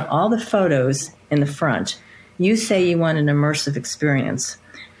 we want all the photos in the front. You say you want an immersive experience.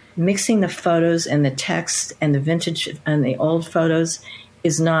 Mixing the photos and the text and the vintage and the old photos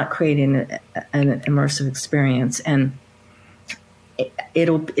is not creating an immersive experience. And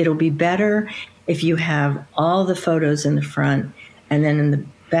it'll be better if you have all the photos in the front, and then in the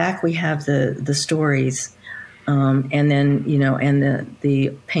back we have the stories, and then and the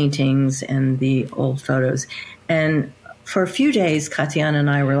paintings and the old photos. And for a few days, Catiana and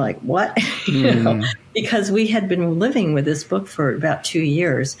I were like, "What?" Because we had been living with this book for about 2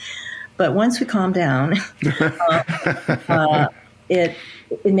 years. But once we calmed down, it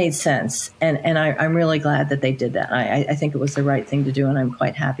made sense, and I'm really glad that they did that. I think it was the right thing to do, and I'm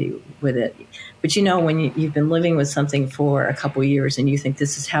quite happy with it. But when you've been living with something for a couple of years and you think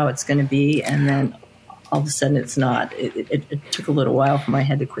this is how it's going to be, and then all of a sudden it's not, it took a little while for my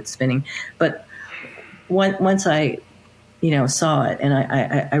head to quit spinning. But once I saw it and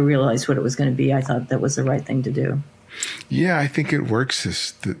I realized what it was going to be, I thought that was the right thing to do. Yeah, I think it works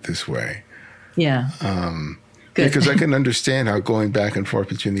this way. Yeah. Good. Because I can understand how going back and forth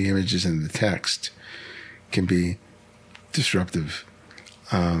between the images and the text can be disruptive.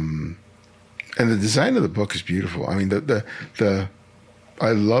 And the design of the book is beautiful. I mean,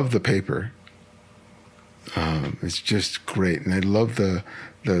 I love the paper. It's just great, and I love the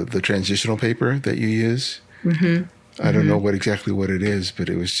transitional paper that you use. Mm-hmm. I don't know exactly what it is, but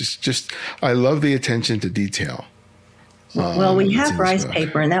it was just I love the attention to detail. Well, we have rice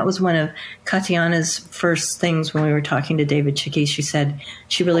paper, and that was one of Catiana's first things when we were talking to David Chicky. She said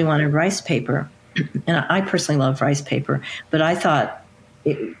she really wanted rice paper, and I personally love rice paper, but I thought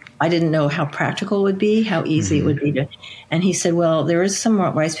I didn't know how practical it would be, how easy it would be to. And he said, "Well, there is some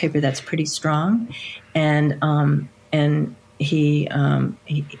rice paper that's pretty strong," and he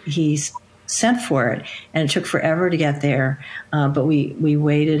sent for it, and it took forever to get there, but we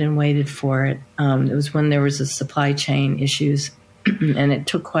waited and waited for it. It was when there was a supply chain issues, and it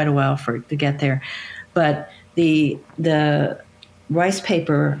took quite a while for it to get there. But the rice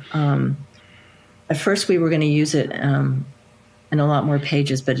paper, at first we were going to use it in a lot more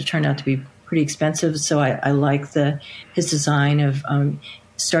pages, but it turned out to be pretty expensive. So I like his design of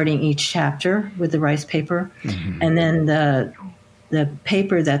starting each chapter with the rice paper, and then the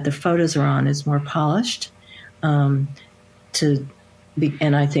paper that the photos are on is more polished, and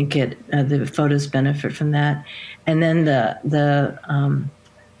I think the photos benefit from that. And then the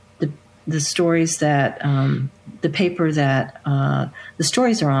stories that the paper that the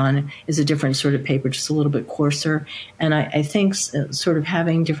stories are on is a different sort of paper, just a little bit coarser. And I think sort of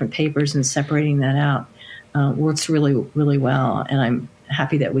having different papers and separating that out works really, really well. And I'm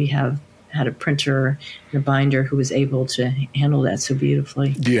happy that we had a printer and a binder who was able to handle that so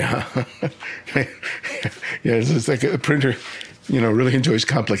beautifully. Yeah. Yeah, it's like a printer, really enjoys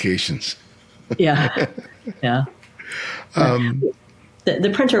complications. Yeah. Yeah.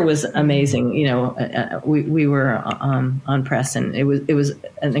 The printer was amazing. We were on press, and it was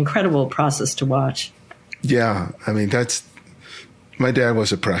an incredible process to watch. Yeah. I mean, my dad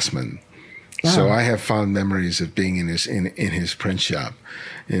was a pressman. So I have fond memories of being in his print shop,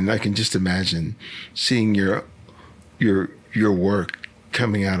 and I can just imagine seeing your work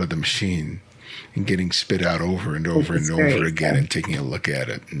coming out of the machine and getting spit out over and over and over again, and taking a look at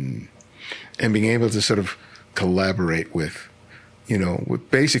it, and being able to sort of collaborate with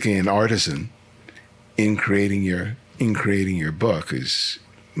basically an artisan in creating your book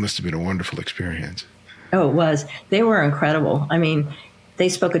must have been a wonderful experience. Oh, it was. They were incredible. I mean, they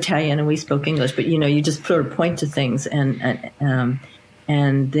spoke Italian and we spoke English, but you just sort of point to things, and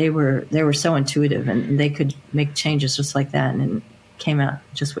they were so intuitive, and they could make changes just like that, and it came out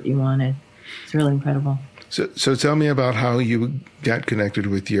just what you wanted. It's really incredible. So tell me about how you got connected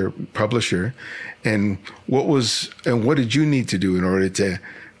with your publisher, and what did you need to do in order to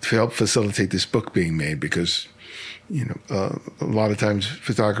help facilitate this book being made? Because a lot of times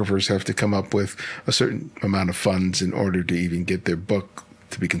photographers have to come up with a certain amount of funds in order to even get their book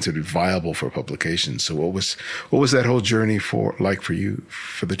to be considered viable for publication. So what was that whole journey like for you,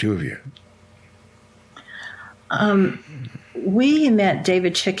 for the two of you? We met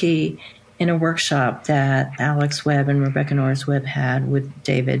David Chicky in a workshop that Alex Webb and Rebecca Norris Webb had with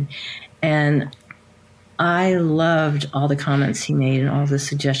David, and I loved all the comments he made and all the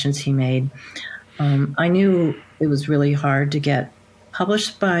suggestions he made. I knew it was really hard to get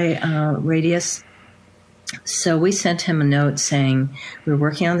published by Radius, so we sent him a note saying we're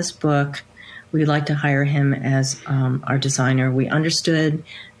working on this book. We'd like to hire him as our designer. We understood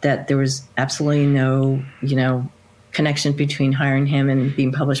that there was absolutely no, connection between hiring him and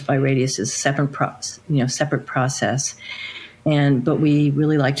being published by Radius. Is a separate process. But we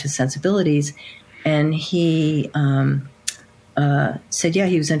really liked his sensibilities, and he said,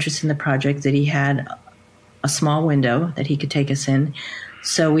 he was interested in the project, that he had a small window that he could take us in.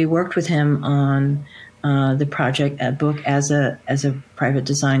 So we worked with him on the project, a book as a private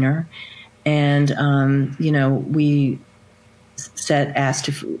designer, and we asked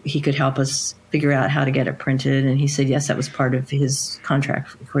if he could help us figure out how to get it printed, and he said yes, that was part of his contract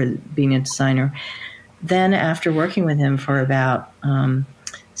for being a designer. Then after working with him for about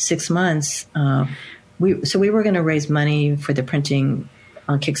 6 months, we were going to raise money for the printing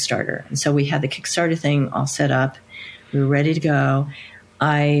on Kickstarter. And so we had the Kickstarter thing all set up. We were ready to go.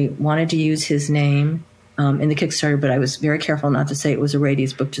 I wanted to use his name in the Kickstarter, but I was very careful not to say it was a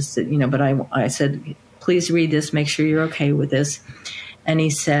Radius book, just that, but I said, please read this, make sure you're okay with this. And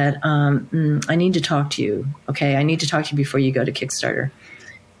he said, I need to talk to you. Okay, I need to talk to you before you go to Kickstarter.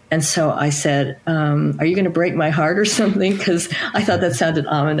 And so I said, are you going to break my heart or something? Because I thought that sounded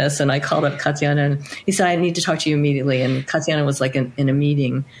ominous. And I called up Catiana, and he said, I need to talk to you immediately. And Catiana was like in a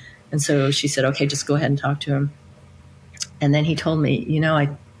meeting. And so she said, okay, just go ahead and talk to him. And then he told me,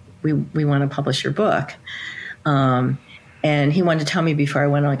 we want to publish your book. And he wanted to tell me before I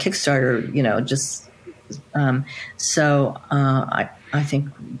went on Kickstarter, I think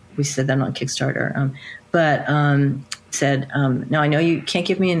we said that on Kickstarter. Said, now I know you can't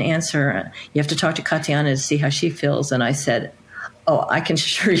give me an answer. You have to talk to Catiana to see how she feels. And I said, oh, I can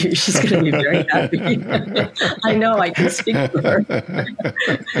assure you she's going to be very happy. I know I can speak for her.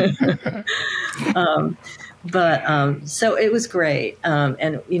 So it was great.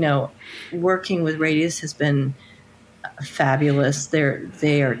 And, working with Radius has been fabulous.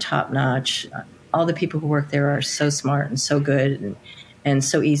 They are top notch. All the people who work there are so smart and so good and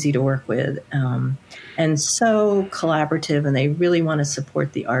so easy to work with, and so collaborative, and they really want to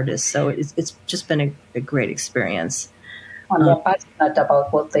support the artists. So it's just been a great experience. And they're passionate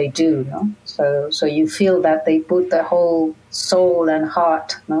about what they do, no? So you feel that they put their whole soul and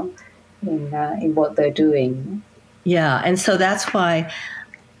heart, no, in what they're doing. Yeah, and so that's why,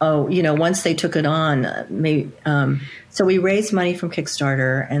 once they took it on, so we raised money from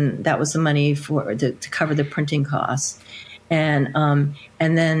Kickstarter, and that was the money to cover the printing costs. And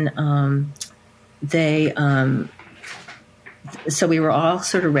then they so we were all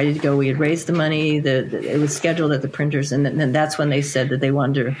sort of ready to go. We had raised the money. It was scheduled at the printers, and then that's when they said that they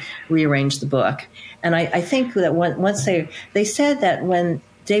wanted to rearrange the book. And I think that once they said that when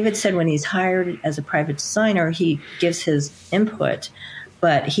David said when he's hired as a private designer, he gives his input,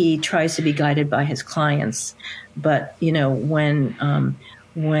 but he tries to be guided by his clients. But when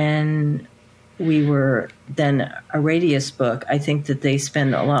we were then a Radius book, I think that they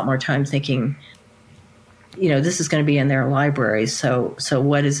spend a lot more time thinking, this is going to be in their library. So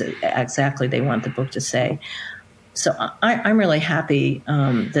what is it exactly they want the book to say? So I'm really happy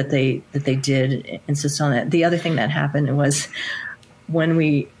that they did insist on that. The other thing that happened was when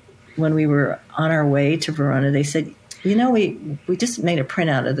we were on our way to Verona, they said, we just made a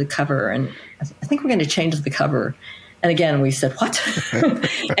printout of the cover, and I think we're going to change the cover. And again, we said, what?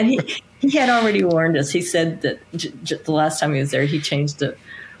 And He had already warned us. He said that the last time he was there, he changed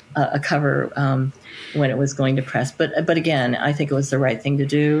a cover when it was going to press. But again, I think it was the right thing to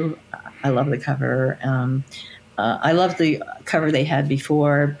do. I love the cover. I love the cover they had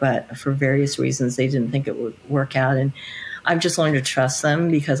before, but for various reasons, they didn't think it would work out. And I've just learned to trust them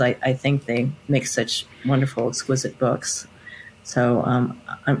because I think they make such wonderful, exquisite books. So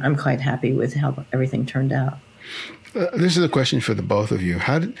I'm quite happy with how everything turned out. This is a question for the both of you.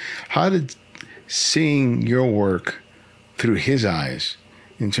 How did seeing your work through his eyes,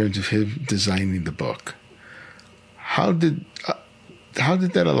 in terms of him designing the book, how did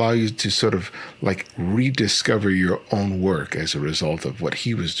that allow you to sort of like rediscover your own work as a result of what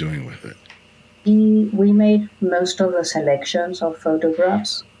he was doing with it? We made most of the selections of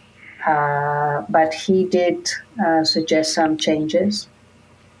photographs, but he did suggest some changes.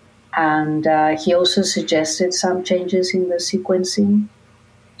 And he also suggested some changes in the sequencing.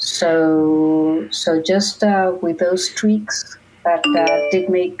 So just with those tweaks that did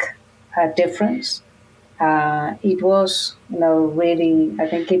make a difference. It was, really, I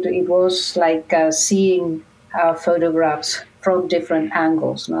think it was like seeing photographs from different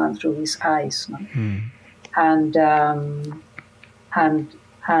angles, and through his eyes. And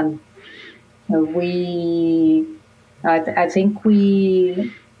we, I think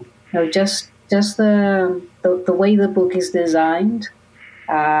we, just the way the book is designed,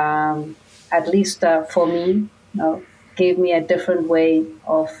 at least for me, gave me a different way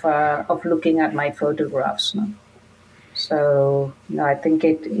of looking at my photographs. So I think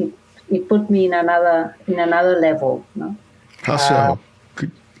it put me in another level. How so?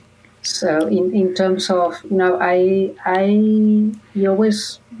 So in terms of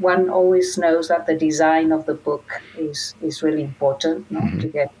one always knows that the design of the book is really important to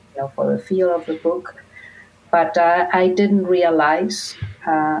get for the feel of the book. But I didn't realize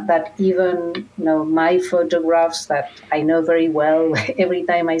that even my photographs that I know very well. Every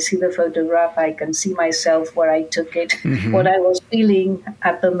time I see the photograph, I can see myself where I took it, what I was feeling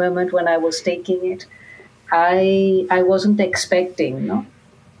at the moment when I was taking it. I wasn't expecting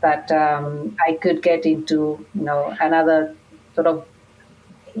that I could get into another sort of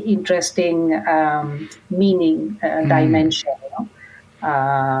interesting meaning dimension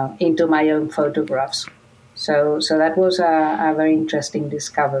into my own photographs. So that was a very interesting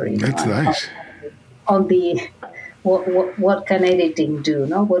discovery. That's nice. On the what can editing do?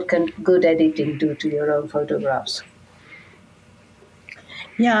 What can good editing do to your own photographs?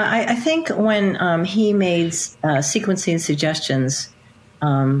 Yeah, I think when he made sequencing suggestions,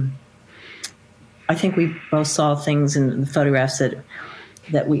 I think we both saw things in the photographs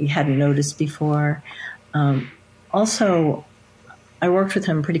that we hadn't noticed before. Also, I worked with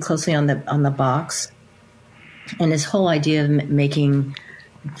him pretty closely on the box, and his whole idea of making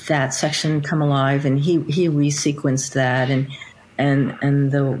that section come alive, and he resequenced that,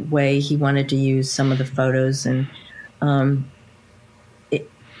 and the way he wanted to use some of the photos, and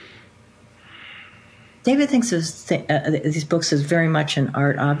David thinks of these books as very much an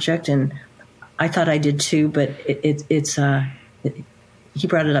art object, and I thought I did too, but he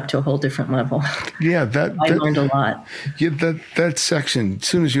brought it up to a whole different level. Yeah, I learned a lot. Yeah, that section. As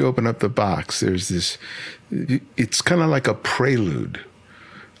soon as you open up the box, there's this. It's kind of like a prelude,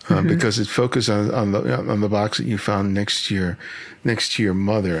 because it focuses on the box that you found next to your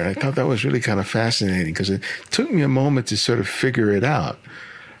mother, and I thought that was really kind of fascinating because it took me a moment to sort of figure it out.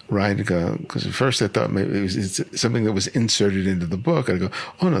 Right, because at first I thought maybe it's something that was inserted into the book. I go,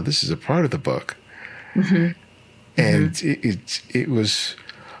 oh no, this is a part of the book, and it was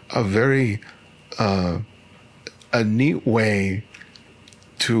a very a neat way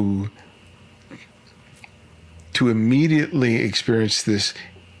to immediately experience this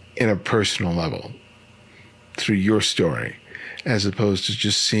in a personal level through your story, as opposed to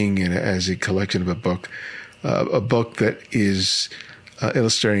just seeing it as a collection of a book that is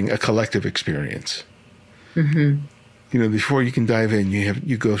illustrating a collective experience. Before you can dive in,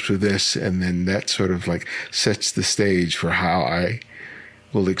 you go through this, and then that sort of like sets the stage for how I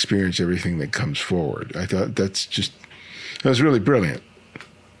will experience everything that comes forward. I thought that was really brilliant.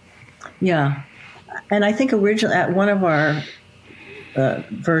 Yeah, and I think originally at one of our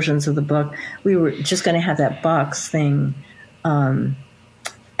versions of the book, we were just going to have that box thing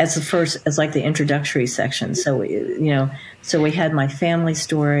as like the introductory section. So we had my family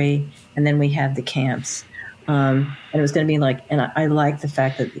story, and then we had the camps, and it was going to be like. And I like the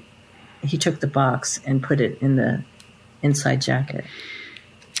fact that he took the box and put it in the inside jacket.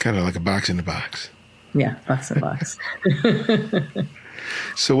 Kind of like a box in a box. Yeah, box in a box.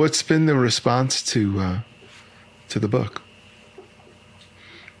 So, what's been the response to the book?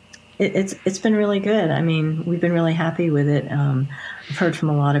 It's been really good. I mean, we've been really happy with it. I've heard from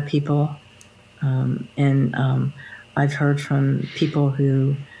a lot of people, and I've heard from people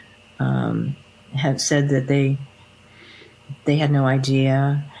who have said that they had no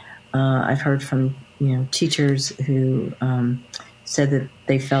idea. I've heard from teachers who said that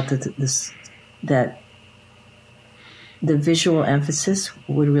they felt that the visual emphasis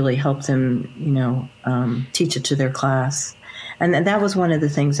would really help them, teach it to their class. And that was one of the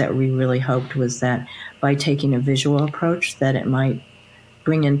things that we really hoped, was that by taking a visual approach, that it might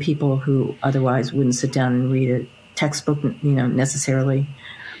bring in people who otherwise wouldn't sit down and read a textbook, necessarily.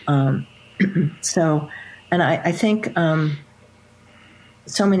 So, and I think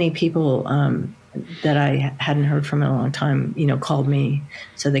so many people that I hadn't heard from in a long time, called me,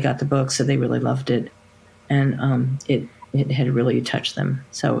 said they got the book, so they really loved it, and it had really touched them.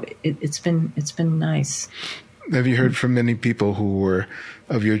 So it's been nice. Have you heard from many people who were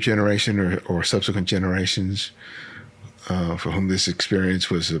of your generation or subsequent generations for whom this experience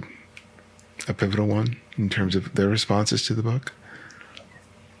was a pivotal one in terms of their responses to the book?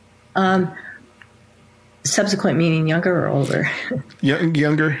 Subsequent meaning younger or older?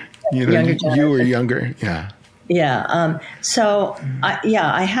 Younger. Younger you were younger. Yeah. Yeah. So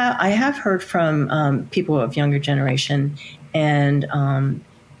I have heard from people of younger generation, and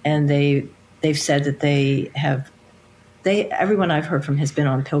they've said that everyone I've heard from has been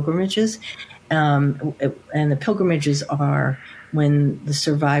on pilgrimages, and the pilgrimages are when the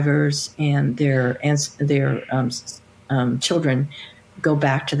survivors and their children go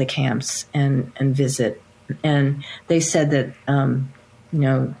back to the camps and visit. And they said that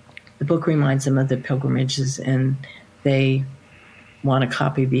the book reminds them of the pilgrimages, and they want a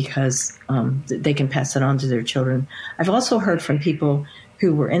copy because they can pass it on to their children. I've also heard from people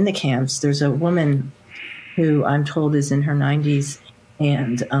who were in the camps. There's a woman who I'm told is in her 90s,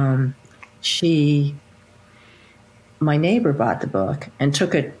 and my neighbor bought the book and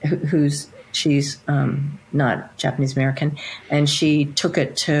took it, she's not Japanese American, and she took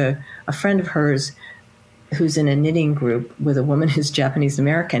it to a friend of hers who's in a knitting group with a woman who's Japanese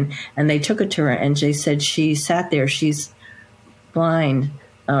American, and they took it to her, and they said she sat there. She's blind,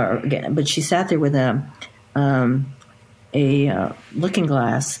 but she sat there with a looking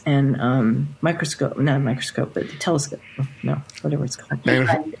glass and not a microscope, but a telescope. No, whatever it's called.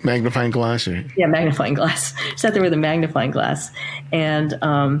 Magnifying glass? Yeah, magnifying glass. Sat there with a magnifying glass and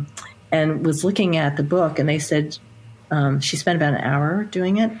was looking at the book, and they said she spent about an hour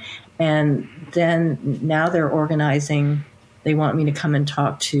doing it. And then now they're organizing. They want me to come and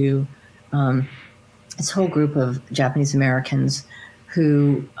talk to this whole group of Japanese Americans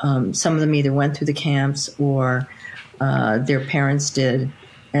who some of them either went through the camps or their parents did.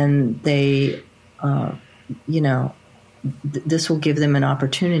 And they, this will give them an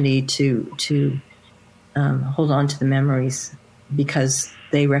opportunity to hold on to the memories, because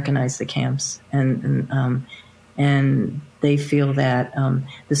they recognize the camps and they feel that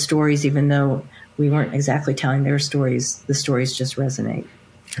the stories, even though we weren't exactly telling their stories, the stories just resonate.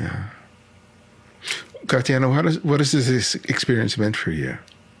 Yeah. Catiana, what has this experience meant for you?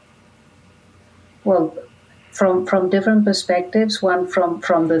 Well, from different perspectives. One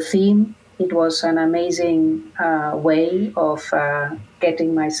from the theme, it was an amazing way of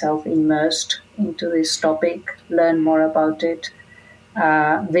getting myself immersed into this topic, learn more about it.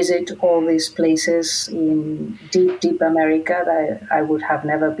 Visit all these places in deep America that I would have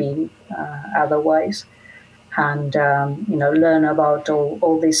never been otherwise, and learn about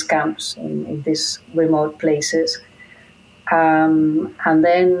all these camps in these remote places, and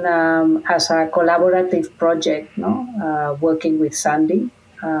then as a collaborative project, working with Sandy,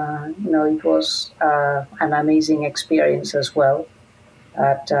 it was an amazing experience as well.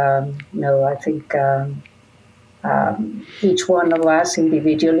 That I think. Each one of us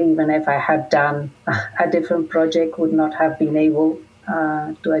individually, even if I had done a different project, would not have been able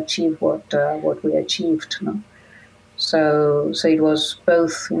to achieve what we achieved. So it was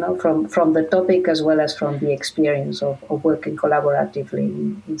both, from the topic as well as from the experience of working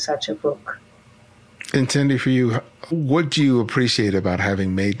collaboratively in such a book. And Sandy, for you, what do you appreciate about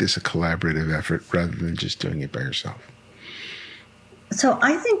having made this a collaborative effort rather than just doing it by yourself? So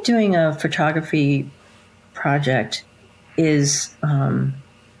I think doing a photography project is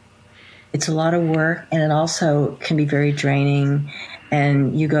it's a lot of work, and it also can be very draining,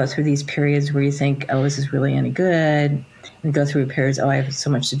 and you go through these periods where you think, oh, is this really any good? And you go through periods, oh, I have so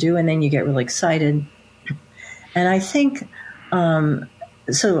much to do, and then you get really excited. And I think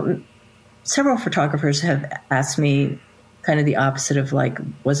so several photographers have asked me kind of the opposite of like,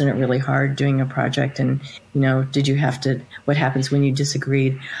 wasn't it really hard doing a project? And, did you have to, what happens when you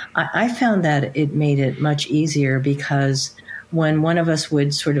disagreed? I found that it made it much easier because when one of us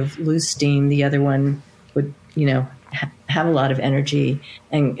would sort of lose steam, the other one would, have a lot of energy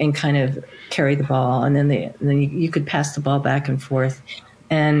and kind of carry the ball. And then you could pass the ball back and forth.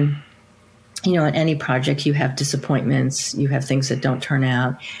 And, in any project, you have disappointments, you have things that don't turn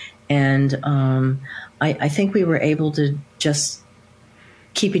out. And I think we were able to just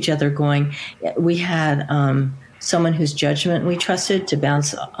keep each other going. We had someone whose judgment we trusted to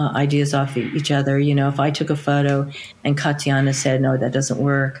bounce ideas off each other. If I took a photo and Catiana said, no, that doesn't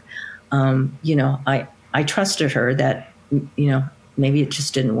work, I trusted her that, maybe it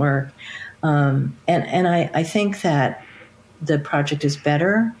just didn't work. And I think that the project is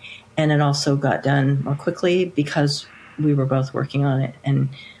better, and it also got done more quickly because we were both working on it. And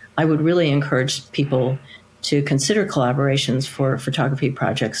I would really encourage people to consider collaborations for photography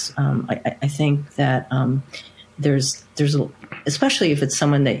projects. I think that there's especially if it's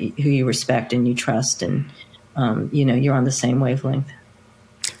someone who you respect and you trust, and you're on the same wavelength.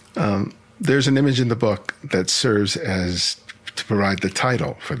 There's an image in the book that serves to provide the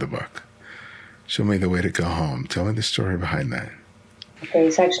title for the book. Show Me the Way to Go Home. Tell me the story behind that. Okay,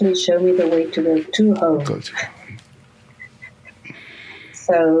 it's actually Show Me the Way to Go to Home. Go to home.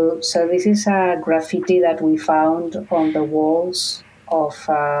 So this is a graffiti that we found on the walls of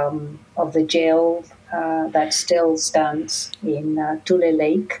the jail that still stands in Tule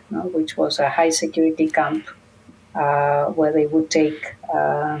Lake, which was a high security camp where they would take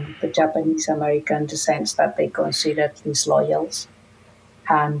the Japanese American descents that they considered disloyals.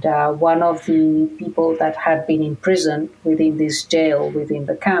 And one of the people that had been imprisoned within this jail, within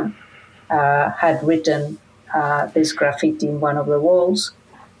the camp, had written this graffiti in one of the walls,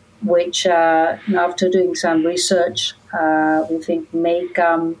 which after doing some research, we think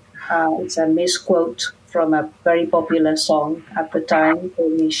it's a misquote from a very popular song at the time,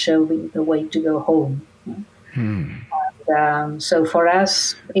 called Show Me the Way to Go Home. And, so for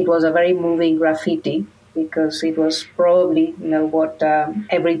us, it was a very moving graffiti because it was probably, what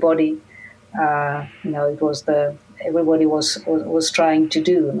everybody, it was everybody was trying to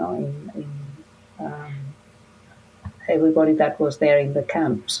do, in everybody that was there in the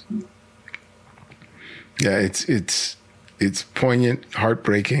camps. Yeah, it's poignant,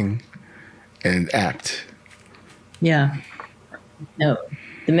 heartbreaking, and apt. Yeah. No,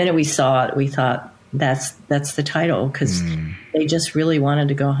 the minute we saw it, we thought that's the title because they just really wanted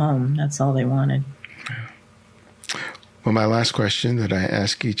to go home. That's all they wanted. Well, my last question that I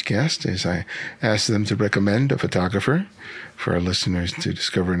ask each guest is I ask them to recommend a photographer for our listeners to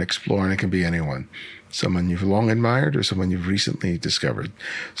discover and explore, and it can be anyone. Someone you've long admired or someone you've recently discovered.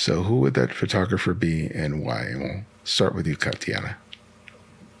 So who would that photographer be and why? And we'll start with you, Catiana.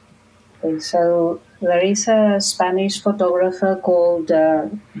 Okay, so there is a Spanish photographer called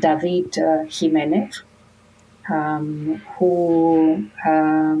David Jimenez, who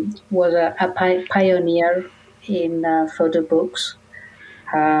was a pioneer in photo books.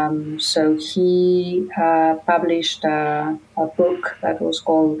 So he published a book that was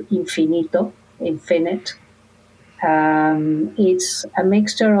called Infinite. It's a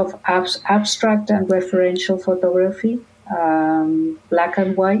mixture of abstract and referential photography, black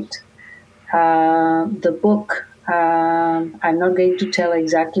and white. The book, I'm not going to tell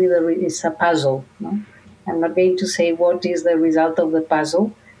exactly, it's a puzzle. No? I'm not going to say what is the result of the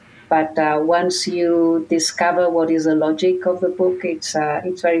puzzle, but once you discover what is the logic of the book, it's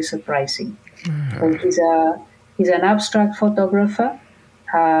very surprising. So he's an abstract photographer,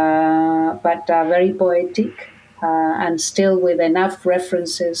 but very poetic, and still with enough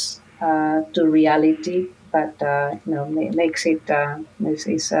references to reality, but makes it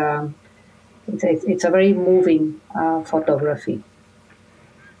it's a very moving photography.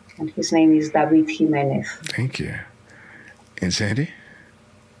 And his name is David Jimenez. Thank you. And Sandy?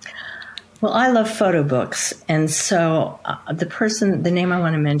 Well, I love photo books. And so the name I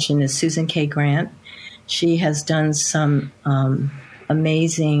want to mention is Susan K. Grant. She has done some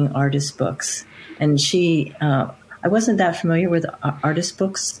amazing artist books. And I wasn't that familiar with artist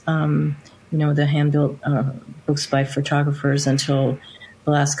books, the hand-built books by photographers until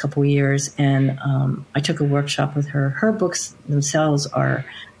the last couple of years. And I took a workshop with her. Her books themselves are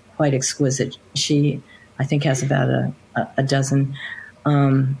quite exquisite. She, I think, has about a dozen.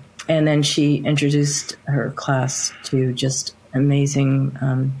 And then she introduced her class to just amazing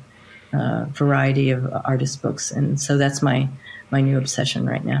variety of artist books. And so that's my new obsession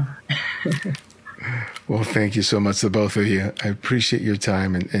right now. Well, thank you so much to both of you. I appreciate your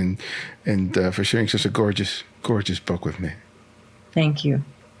time and for sharing such a gorgeous book with me. Thank you.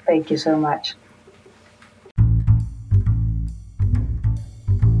 Thank you so much.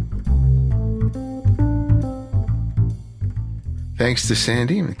 Thanks to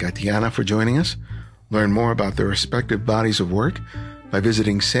Sandy and Catiana for joining us. Learn more about their respective bodies of work by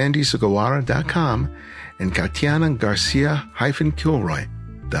visiting sandysugawara.com and Catiana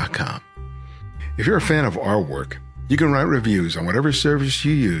Garcia-Kilroy.com. If you're a fan of our work, you can write reviews on whatever service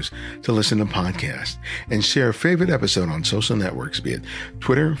you use to listen to podcasts and share a favorite episode on social networks, be it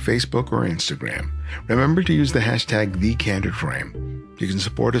Twitter, Facebook, or Instagram. Remember to use the hashtag #TheCandidFrame. You can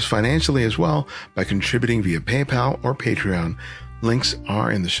support us financially as well by contributing via PayPal or Patreon. Links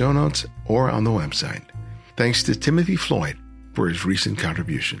are in the show notes or on the website. Thanks to Timothy Floyd for his recent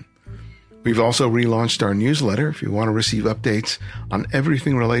contribution. We've also relaunched our newsletter if you want to receive updates on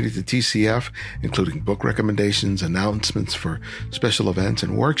everything related to TCF, including book recommendations, announcements for special events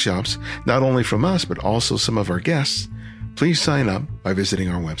and workshops, not only from us, but also some of our guests. Please sign up by visiting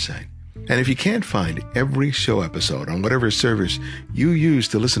our website. And if you can't find every show episode on whatever service you use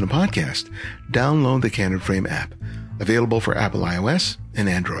to listen to podcasts, download the Candid Frame app, available for Apple iOS and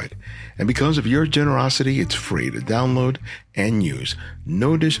Android. And because of your generosity, it's free to download and use.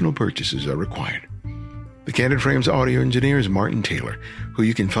 No additional purchases are required. The Candid Frame's audio engineer is Martin Taylor, who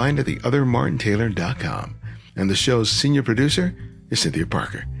you can find at theothermartintaylor.com. And the show's senior producer is Cynthia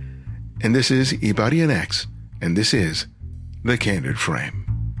Parker. And this is Ibadian X, and this is The Candid Frame.